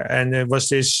there, and it was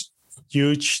this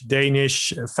huge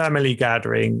Danish family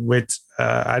gathering with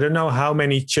I don't know how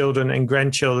many children and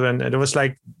grandchildren. It was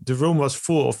like the room was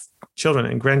full of children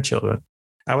and grandchildren.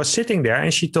 I was sitting there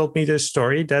and she told me the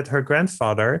story that her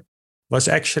grandfather was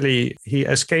actually, he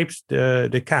escaped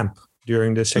the camp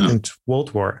during the Second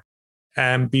World War.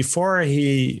 And before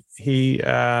he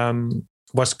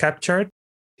was captured,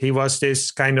 he was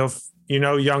this kind of,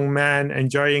 young man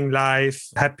enjoying life,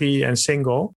 happy and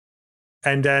single.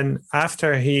 And then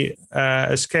after he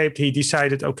escaped, he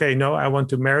decided, okay, no, I want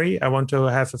to marry, I want to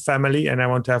have a family, and I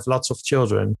want to have lots of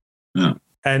children. Yeah.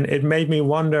 And it made me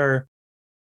wonder,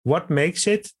 what makes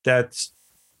it that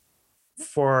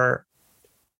for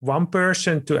one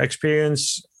person to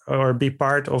experience or be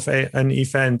part of an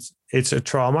event, it's a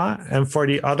trauma, and for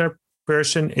the other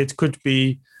person, it could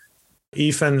be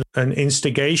even an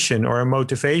instigation or a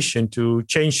motivation to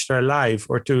change their life,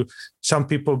 or to some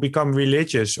people become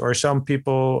religious, or some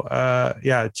people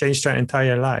change their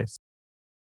entire life.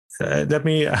 Let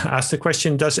me ask the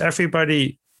question, does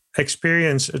everybody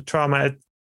experience a trauma?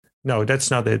 No,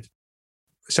 that's not it.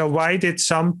 So why did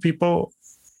some people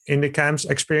in the camps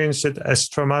experience it as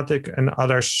traumatic and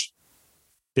others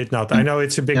did not? I know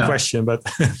it's a big question, but...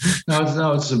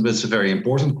 No, it's a very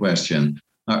important question.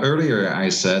 Earlier, I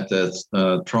said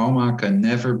that trauma can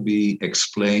never be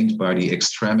explained by the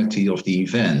extremity of the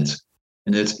event.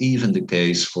 And that's even the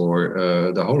case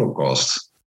for the Holocaust.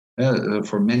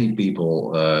 For many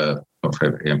people,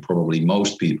 and probably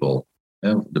most people,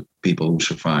 the people who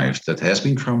survived, that has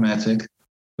been traumatic,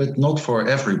 but not for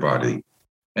everybody.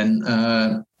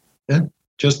 And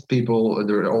just people,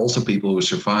 there are also people who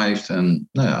survived and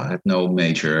had no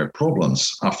major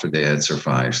problems after they had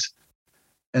survived.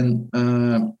 And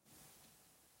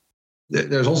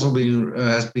there's also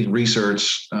has been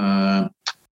research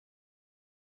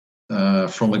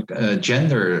from a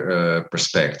gender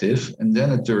perspective, and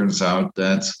then it turns out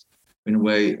that, in a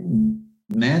way,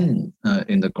 men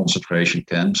in the concentration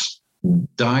camps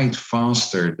died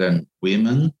faster than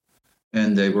women,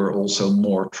 and they were also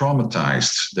more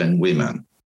traumatized than women.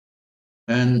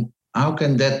 And how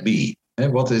can that be?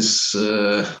 What is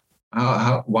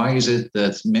why is it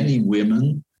that many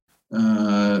women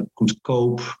could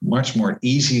cope much more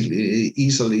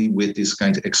easily with this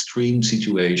kind of extreme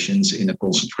situations in a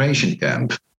concentration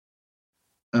camp?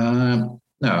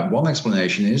 Now, one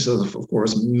explanation is that, of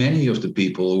course, many of the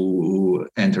people who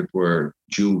entered were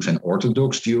Jews and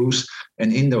Orthodox Jews,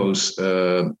 and in those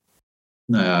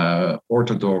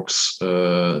Orthodox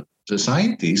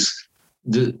societies,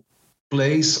 the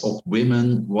place of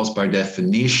women was by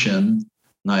definition,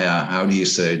 how do you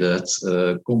say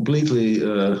that, completely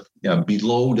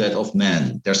below that of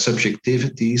men. Their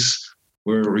subjectivities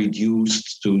were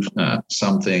reduced to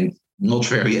something not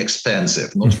very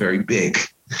expensive, not very big.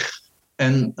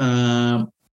 And but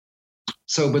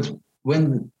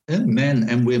when men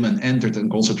and women entered a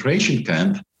concentration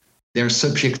camp, their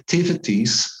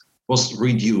subjectivities was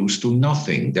reduced to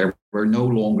nothing. They were no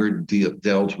longer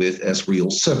dealt with as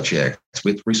real subjects,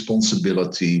 with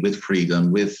responsibility, with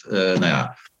freedom, with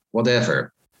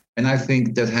whatever. And I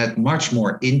think that had much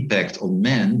more impact on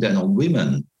men than on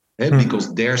women,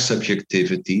 because their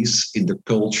subjectivities in the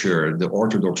culture, the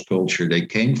Orthodox culture they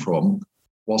came from,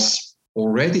 was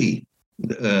already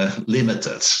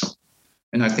limited.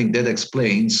 And I think that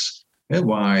explains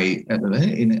why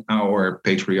in our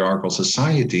patriarchal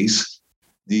societies,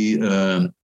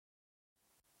 the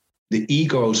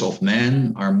egos of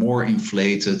men are more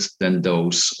inflated than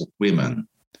those of women.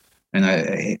 And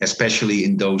especially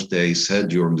in those days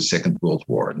during the Second World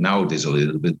War. Now it is a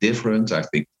little bit different. I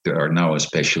think there are now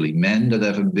especially men that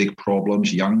have big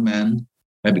problems, young men,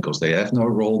 because they have no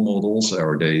role models,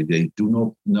 or they do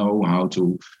not know how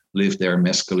to live their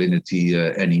masculinity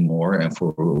anymore. And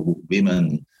for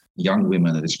women, young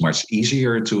women, it is much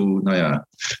easier to,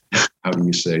 how do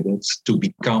you say that, to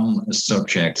become a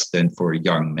subject than for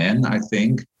young men, I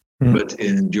think. But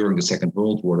during the Second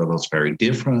World War, that was very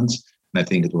different. And I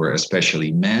think it were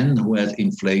especially men who had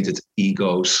inflated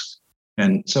egos.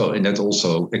 And that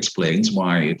also explains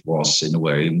why it was, in a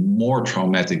way, more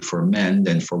traumatic for men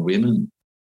than for women.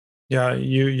 Yeah,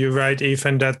 you write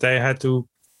even that they had to,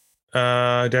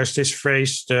 there's this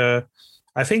phrase,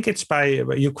 I think it's by,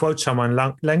 you quote someone,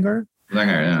 Langer?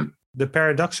 Langer, yeah. The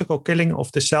paradoxical killing of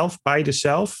the self by the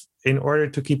self in order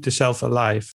to keep the self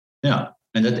alive. Yeah,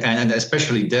 and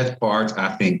especially that part,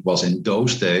 I think, was in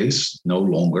those days, no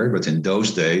longer, but in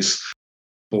those days,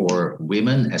 for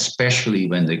women, especially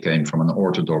when they came from an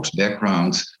Orthodox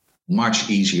background, much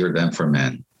easier than for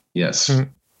men. Yes.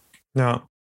 Now,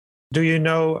 do you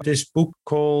know this book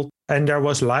called And There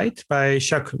Was Light by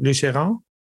Jacques Lucéran?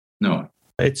 No.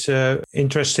 It's an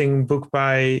interesting book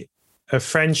by a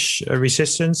French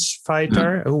resistance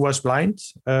fighter who was blind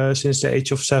since the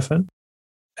age of 7.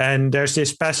 And there's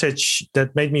this passage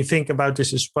that made me think about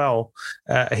this as well.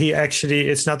 He actually,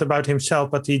 it's not about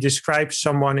himself, but he describes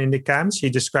someone in the camps. He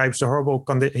describes the horrible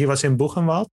he was in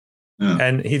Buchenwald.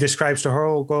 And he describes the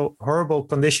horrible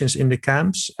conditions in the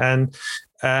camps, and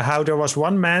how there was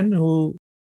one man who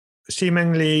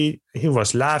seemingly he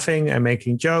was laughing and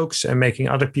making jokes and making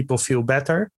other people feel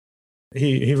better.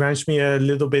 He reminds me a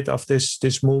little bit of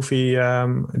this movie,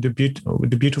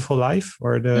 The Beautiful Life,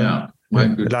 or My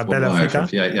La Beautiful Bella Life. Vita.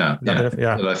 Yeah.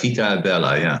 La Vita è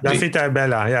Bella. Yeah. La Vita è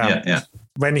Bella. Yeah. Yeah.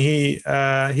 When he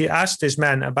asked this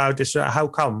man about this, how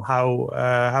come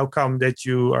that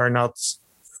you are not,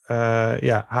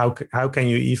 how can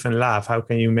you even laugh? How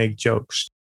can you make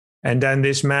jokes? And then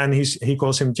this man, he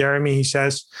calls him Jeremy. He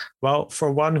says, well,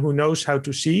 for one who knows how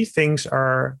to see, things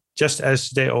are just as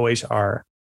they always are.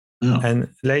 Yeah. And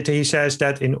later he says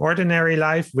that in ordinary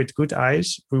life with good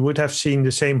eyes, we would have seen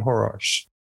the same horrors.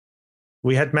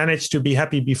 We had managed to be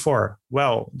happy before.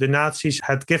 Well, the Nazis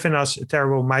had given us a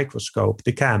terrible microscope,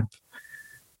 the camp.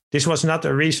 This was not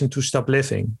a reason to stop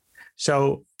living.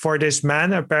 So for this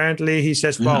man, apparently, he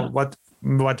says, well,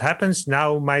 what happens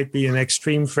now might be an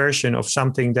extreme version of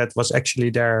something that was actually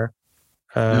there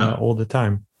all the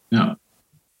time. Yeah.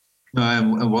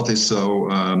 And what is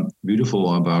so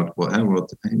beautiful about what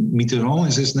Mitterrand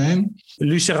is his name?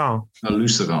 Lucéran.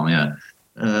 Lucéran, yeah.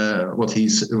 What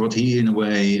he in a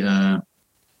way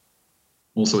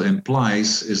also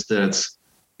implies is that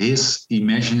his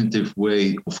imaginative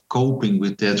way of coping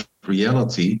with that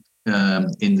reality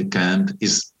in the camp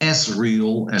is as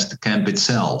real as the camp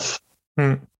itself.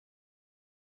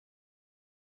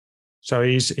 So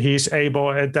he's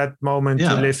able at that moment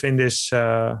to live in this.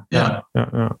 Yeah.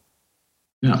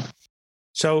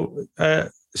 So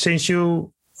since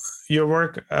your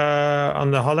work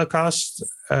on the Holocaust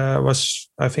was,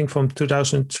 I think, from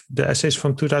 2000, the essays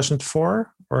from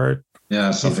 2004 or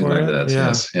something like that. Yeah.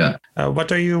 Yes, yeah.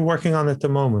 What are you working on at the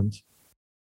moment?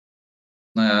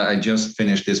 I just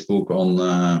finished this book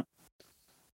on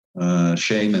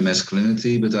shame and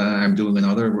masculinity, but I'm doing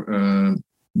another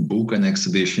book and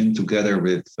exhibition together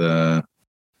with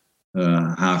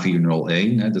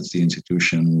H401. That's the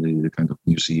institution, the kind of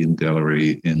museum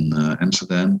gallery in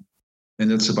Amsterdam. And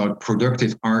that's about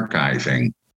productive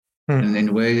archiving. And in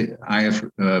a way, I have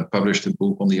published a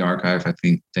book on the archive, I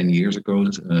think 10 years ago,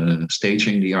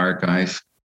 Staging the Archive.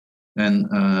 And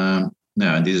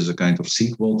this is a kind of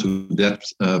sequel to that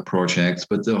project.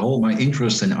 But my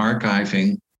interest in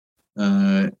archiving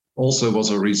also was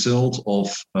a result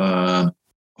of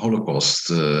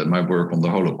Holocaust, my work on the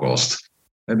Holocaust.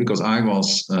 Because I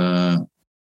was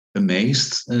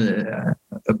amazed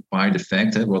by the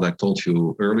fact that what I told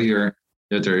you earlier,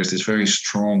 that there is this very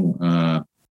strong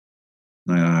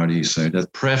how do you say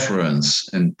that, preference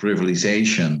and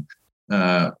privilegization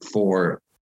for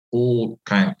all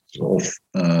kinds of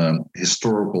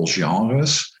historical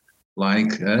genres,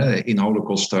 like in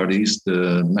Holocaust studies,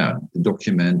 the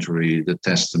documentary, the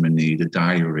testimony, the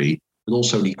diary, but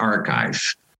also the archive.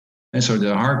 And so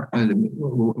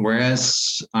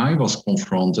whereas I was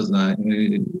confronted,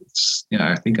 and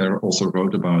I think I also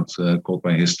wrote about Caught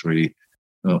by History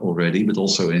already, but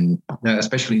also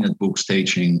especially in that book,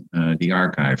 Staging the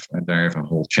Archive, and there I have a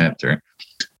whole chapter,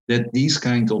 that these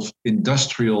kind of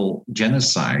industrial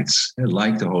genocides,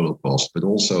 like the Holocaust, but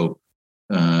also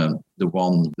the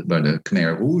one by the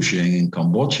Khmer Rouge in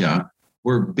Cambodia,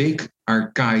 were big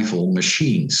archival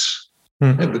machines.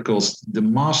 Because the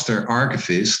master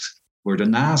archivists were the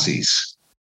Nazis.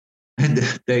 And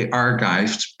they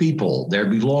archived people, their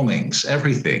belongings,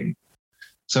 everything.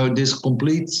 So this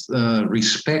complete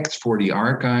respect for the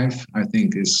archive, I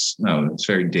think, it's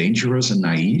very dangerous and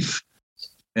naive.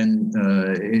 And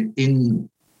in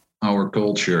our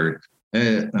culture,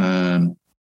 the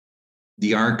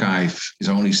archive is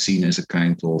only seen as a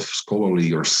kind of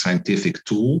scholarly or scientific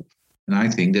tool. And I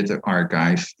think that the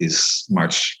archive is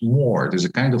much more. There's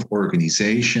a kind of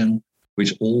organization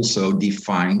which also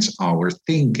defines our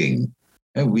thinking.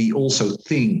 And we also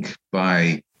think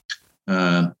by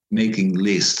making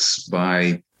lists,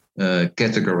 by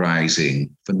categorizing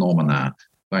phenomena,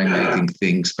 by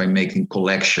making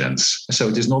collections. So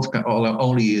it is not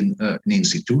only an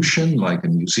institution like a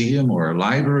museum or a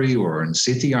library or a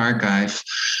city archive.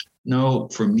 No,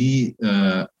 for me,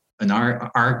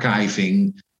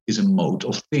 archiving is a mode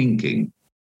of thinking.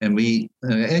 And we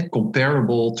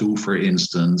comparable to, for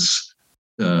instance,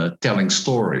 telling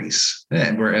stories.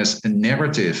 Whereas a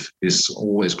narrative is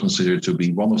always considered to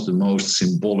be one of the most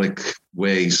symbolic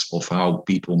ways of how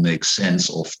people make sense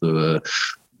of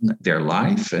their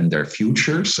life and their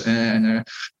futures. And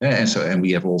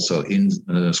we have also in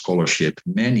scholarship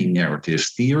many narrative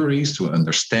theories to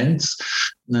understand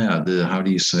how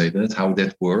do you say that, how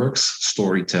that works,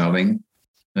 storytelling.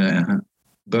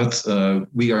 But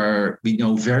we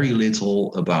know very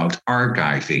little about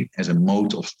archiving as a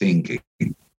mode of thinking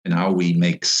and how we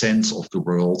make sense of the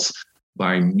world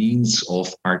by means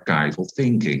of archival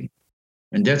thinking.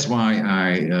 And that's why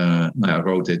I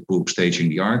wrote that book, Staging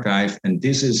the Archive. And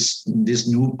this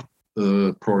new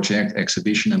project,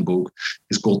 exhibition and book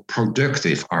is called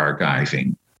Productive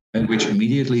Archiving. and which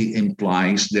immediately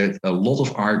implies that a lot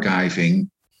of archiving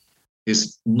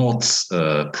is not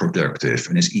productive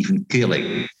and is even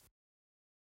killing.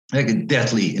 Like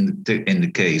deadly in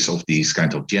the case of these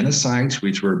kind of genocides,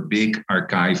 which were big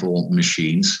archival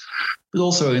machines, but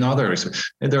also in others.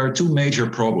 And there are two major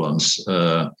problems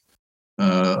of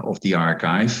the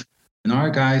archive. An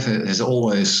archive has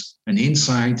always an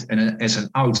inside and as an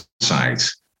outside.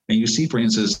 And you see, for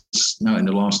instance, now in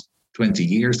the last 20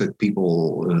 years that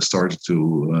people started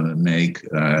to make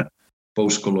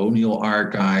post-colonial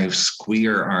archives,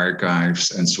 queer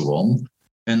archives, and so on.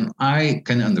 And I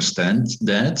can understand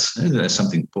that as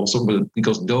something possible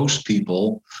because those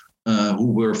people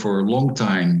who were for a long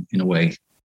time, in a way,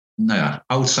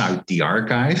 outside the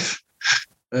archive,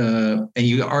 and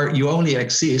you only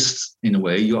exist in a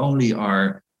way, you only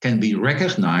can be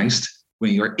recognized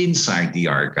when you're inside the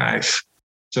archive.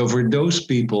 So for those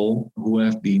people who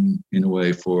have been, in a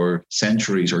way, for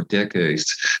centuries or decades,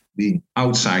 been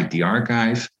outside the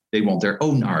archive, they want their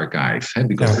own archive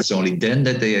because it's only then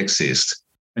that they exist.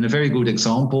 And a very good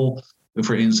example,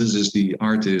 for instance, is the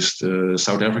artist,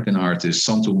 South African artist,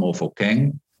 Santu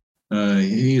Mofokeng.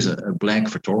 He's a black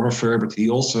photographer, but he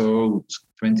also,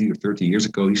 20 or 30 years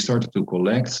ago, he started to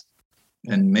collect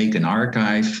and make an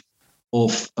archive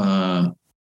of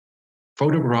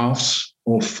photographs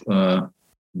of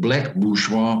black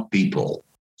bourgeois people.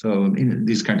 So in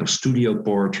these kind of studio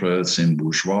portraits in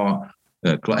bourgeois,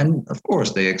 and of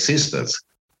course they existed.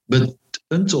 But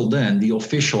until then, the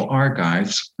official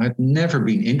archives had never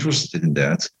been interested in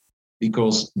that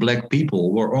because black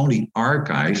people were only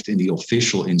archived in the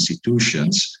official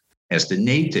institutions as the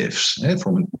natives,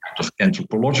 from a kind of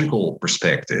anthropological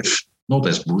perspective, not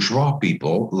as bourgeois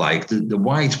people like the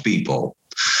white people.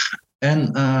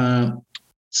 And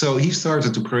so he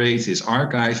started to create his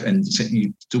archive and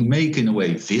to make, in a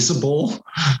way, visible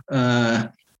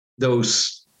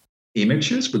those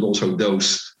images, but also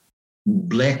those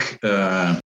black,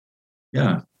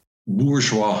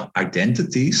 bourgeois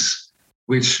identities,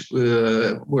 which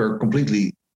were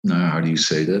completely,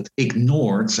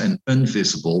 ignored and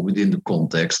invisible within the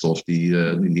context of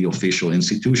the official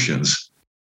institutions.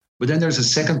 But then there's a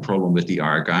second problem with the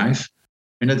archive,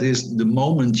 and that is the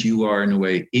moment you are, in a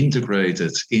way,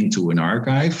 integrated into an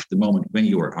archive, the moment when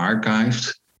you are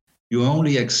archived, you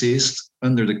only exist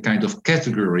under the kind of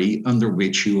category under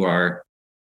which you are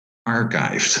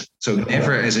archived. So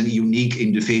never as a unique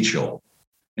individual.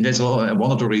 And that's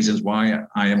one of the reasons why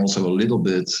I am also a little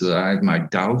bit, I have my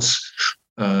doubts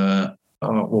of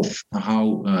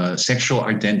how sexual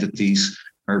identities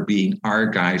are being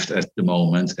archived at the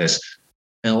moment as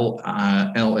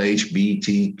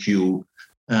LHBTQ.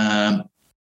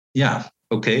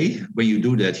 Okay, when you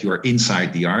do that, you are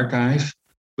inside the archive,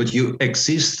 but you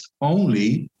exist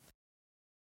only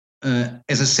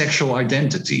as a sexual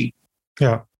identity.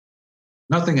 Yeah.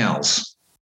 Nothing else.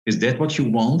 Is that what you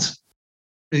want?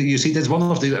 You see, that's one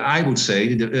of I would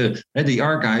say, the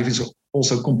archive is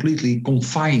also completely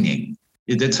confining.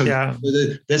 That's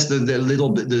the little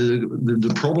bit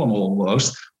the problem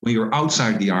almost. When you're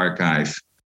outside the archive,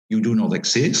 you do not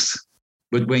exist.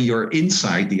 But when you're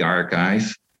inside the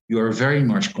archive, you are very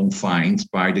much confined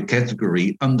by the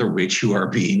category under which you are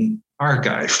being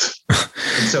archived.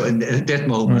 And so in that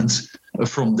moment,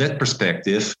 from that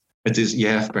perspective, it is you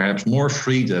have perhaps more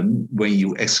freedom when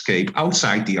you escape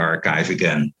outside the archive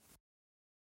again.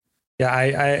 Yeah,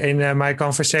 I in my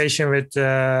conversation with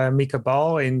Mika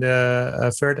Ball in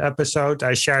the third episode,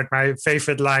 I shared my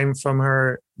favorite line from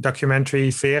her documentary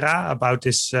Vera about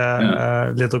this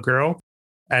little girl.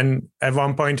 And at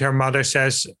one point, her mother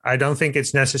says, "I don't think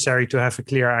it's necessary to have a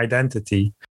clear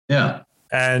identity." Yeah.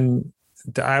 And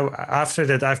after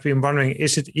that, I've been wondering,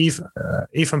 is it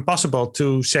even possible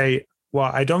to say,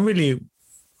 well, I don't really...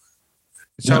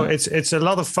 So it's a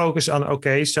lot of focus on,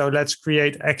 okay, so let's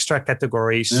create extra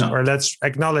categories or let's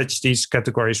acknowledge these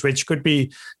categories, which could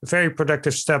be a very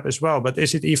productive step as well. But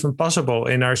is it even possible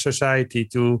in our society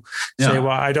to say,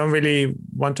 well, I don't really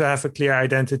want to have a clear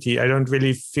identity. I don't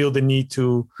really feel the need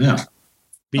to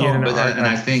be in an archive. And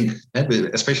I think,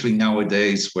 especially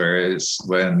nowadays,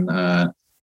 when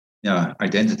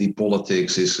identity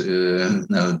politics is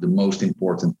the most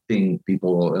important thing a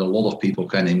lot of people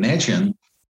can imagine,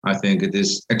 I think it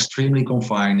is extremely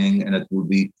confining, and it would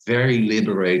be very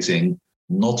liberating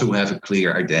not to have a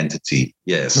clear identity.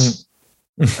 Yes,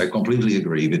 I completely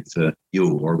agree with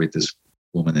you or with this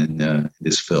woman in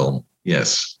this film.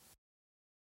 Yes.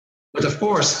 But of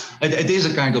course, it is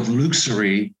a kind of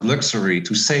luxury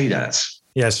to say that.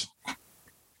 Yes.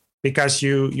 Because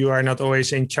you are not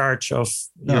always in charge of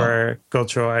your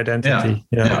cultural identity.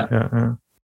 Yeah.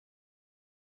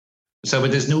 So,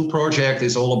 but this new project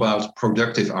is all about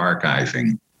productive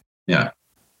archiving. Yeah.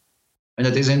 And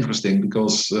it is interesting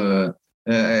because,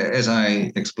 as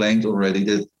I explained already,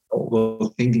 that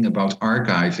thinking about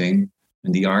archiving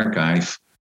and the archive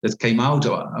that came out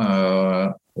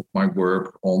of my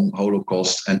work on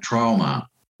Holocaust and trauma.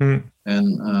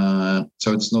 And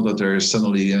so it's not that there is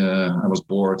suddenly I was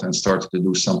bored and started to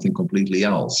do something completely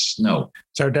else. No.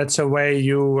 So that's a way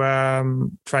you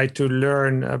try to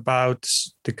learn about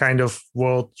the kind of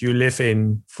world you live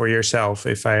in for yourself,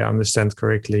 if I understand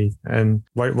correctly, and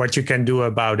what you can do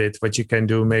about it, what you can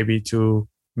do maybe to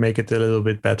make it a little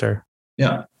bit better.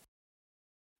 Yeah.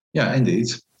 Yeah, indeed.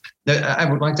 I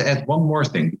would like to add one more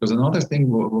thing, because another thing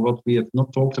what we have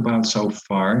not talked about so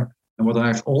far, and what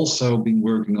I've also been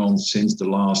working on since the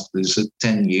last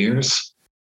 10 years,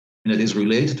 and it is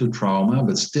related to trauma,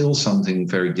 but still something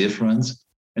very different,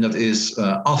 and that is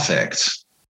affect,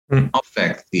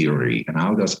 affect theory, and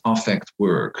how does affect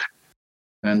work.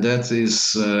 And that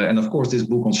is, and of course, this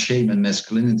book on shame and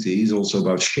masculinity is also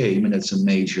about shame, and it's a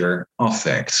major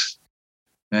affect.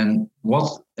 And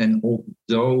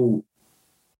although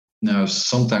now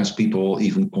sometimes people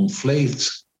even conflate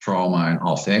trauma and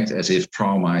affect as if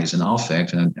trauma is an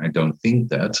affect, and I don't think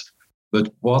that.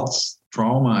 But what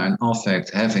trauma and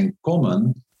affect have in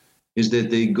common is that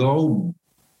they go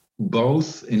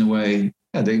both in a way,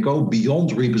 they go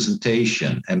beyond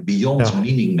representation and beyond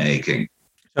meaning making.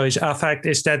 So is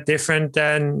that different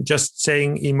than just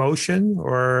saying emotion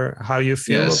or how you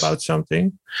feel about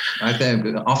something? I think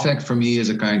affect for me is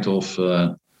a kind of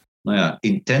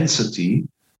intensity,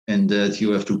 and that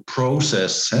you have to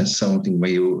process something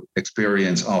when you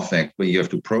experience affect, where you have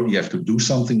to do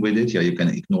something with it. Yeah, you can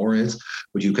ignore it,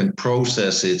 but you can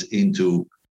process it into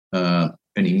an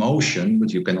emotion,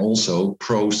 but you can also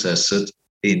process it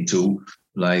into,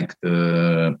 like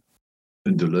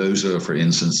Deleuze, for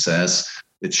instance, says,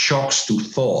 it shocks to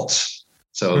thoughts.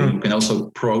 So you can also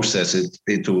process it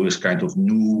into this kind of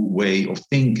new way of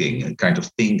thinking, a kind of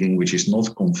thinking which is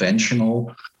not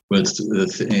conventional, but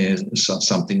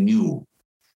something new.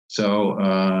 So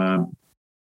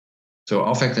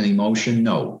affect and emotion,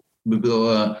 no.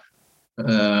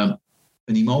 An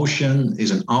emotion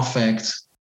is an affect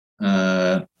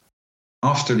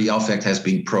after the affect has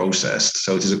been processed.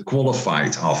 So it is a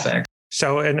qualified affect.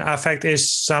 So an affect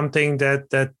is something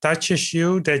that touches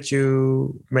you, that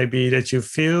you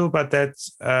feel, but that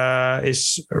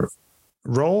is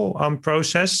raw,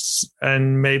 unprocessed,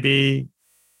 and maybe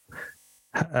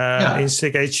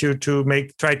instigates you to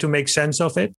try to make sense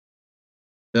of it.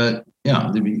 In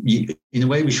a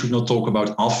way, we should not talk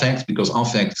about affect, because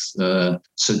affect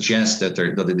suggests that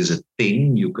it is a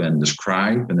thing you can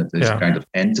describe, and it is a kind of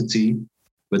entity.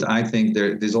 But I think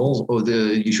there's also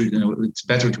it's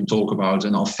better to talk about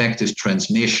an affective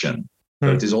transmission.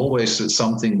 So it is always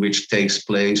something which takes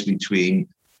place between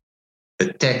a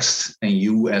text and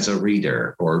you as a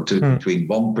reader, or between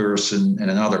one person and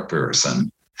another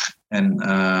person. And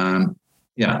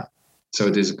so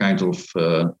it is a kind of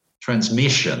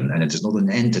transmission, and it is not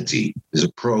an entity, it's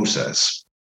a process.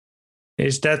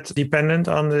 Is that dependent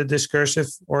on the discursive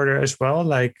order as well,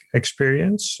 like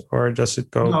experience, or does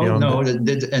it go beyond? No,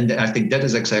 and I think that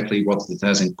is exactly what it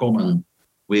has in common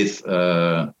with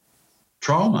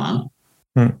trauma.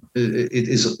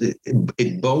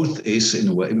 It both is, in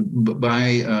a way,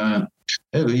 by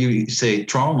you say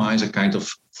trauma is a kind of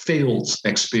failed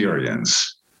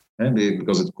experience,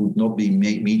 because it could not be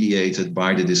mediated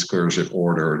by the discursive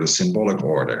order or the symbolic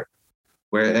order.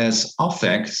 Whereas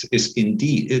affect is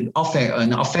indeed an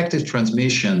affective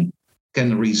transmission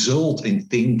can result in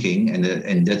thinking,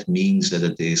 and that means that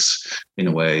it is, in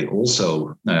a way,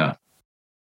 also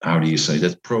how do you say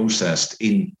that, processed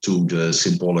into the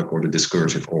symbolic or the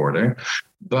discursive order,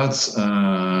 but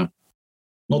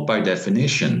not by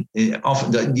definition.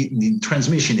 The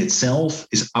transmission itself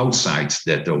is outside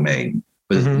that domain,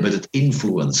 but it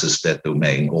influences that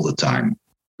domain all the time.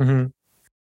 Mm-hmm.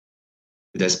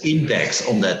 It has impacts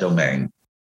on that domain.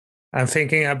 I'm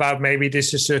thinking about, maybe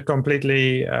this is a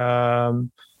completely, how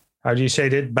do you say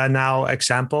that, banal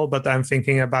example, but I'm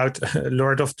thinking about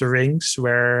Lord of the Rings,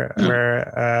 where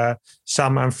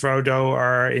Sam and Frodo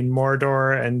are in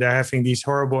Mordor and they're having these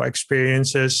horrible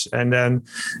experiences. And then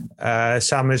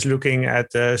Sam is looking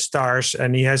at the stars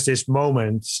and he has this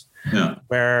moment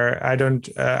where I don't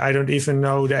even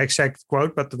know the exact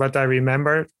quote, but what I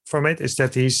remember from it is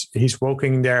that he's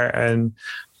walking there and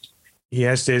he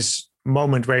has this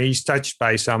moment where he's touched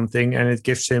by something and it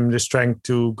gives him the strength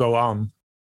to go on.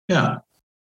 Yeah,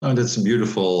 that's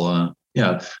beautiful.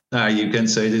 You can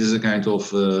say this is a kind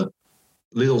of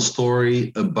little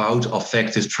story about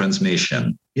affective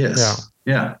transmission. Yes.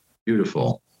 Yeah.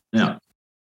 Beautiful. Yeah.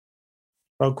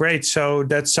 Well, great. So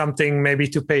that's something maybe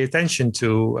to pay attention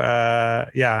to.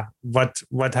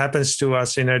 What happens to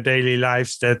us in our daily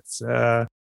lives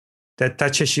that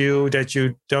touches you, that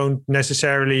you don't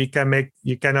necessarily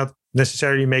cannot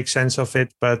necessarily make sense of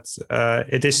it, but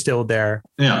it is still there.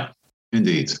 Yeah,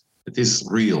 indeed. It is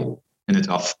real, and it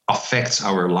affects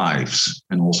our lives,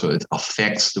 and also it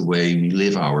affects the way we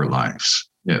live our lives.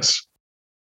 Yes.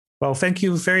 Well, thank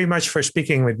you very much for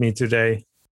speaking with me today. It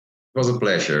was a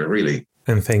pleasure, really.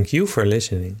 And thank you for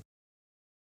listening.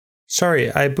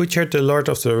 Sorry, I butchered the Lord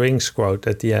of the Rings quote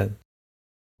at the end.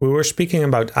 We were speaking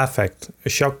about affect, a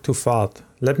shock to thought.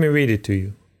 Let me read it to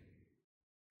you.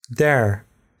 There,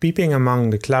 peeping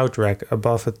among the cloud rack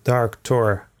above a dark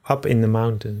tor up in the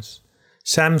mountains,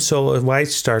 Sam saw a white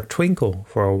star twinkle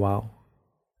for a while.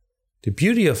 The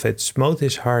beauty of it smote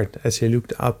his heart as he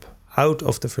looked up out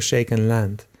of the forsaken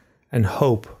land, and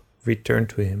hope returned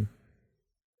to him.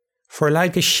 For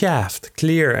like a shaft,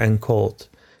 clear and cold,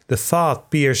 the thought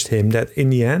pierced him that in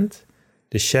the end,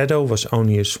 the shadow was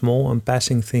only a small and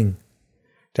passing thing.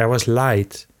 There was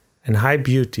light and high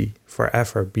beauty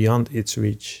forever beyond its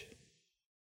reach.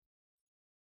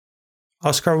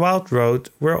 Oscar Wilde wrote,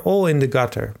 "We're all in the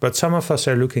gutter, but some of us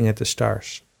are looking at the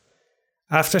stars."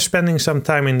 After spending some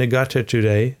time in the gutter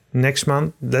today, next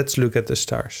month, let's look at the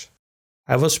stars.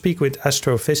 I will speak with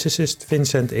astrophysicist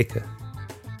Vincent Ikke.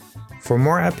 For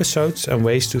more episodes and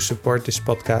ways to support this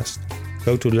podcast,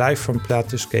 go to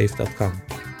livefromplatoscave.com.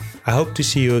 I hope to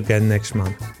see you again next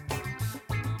month.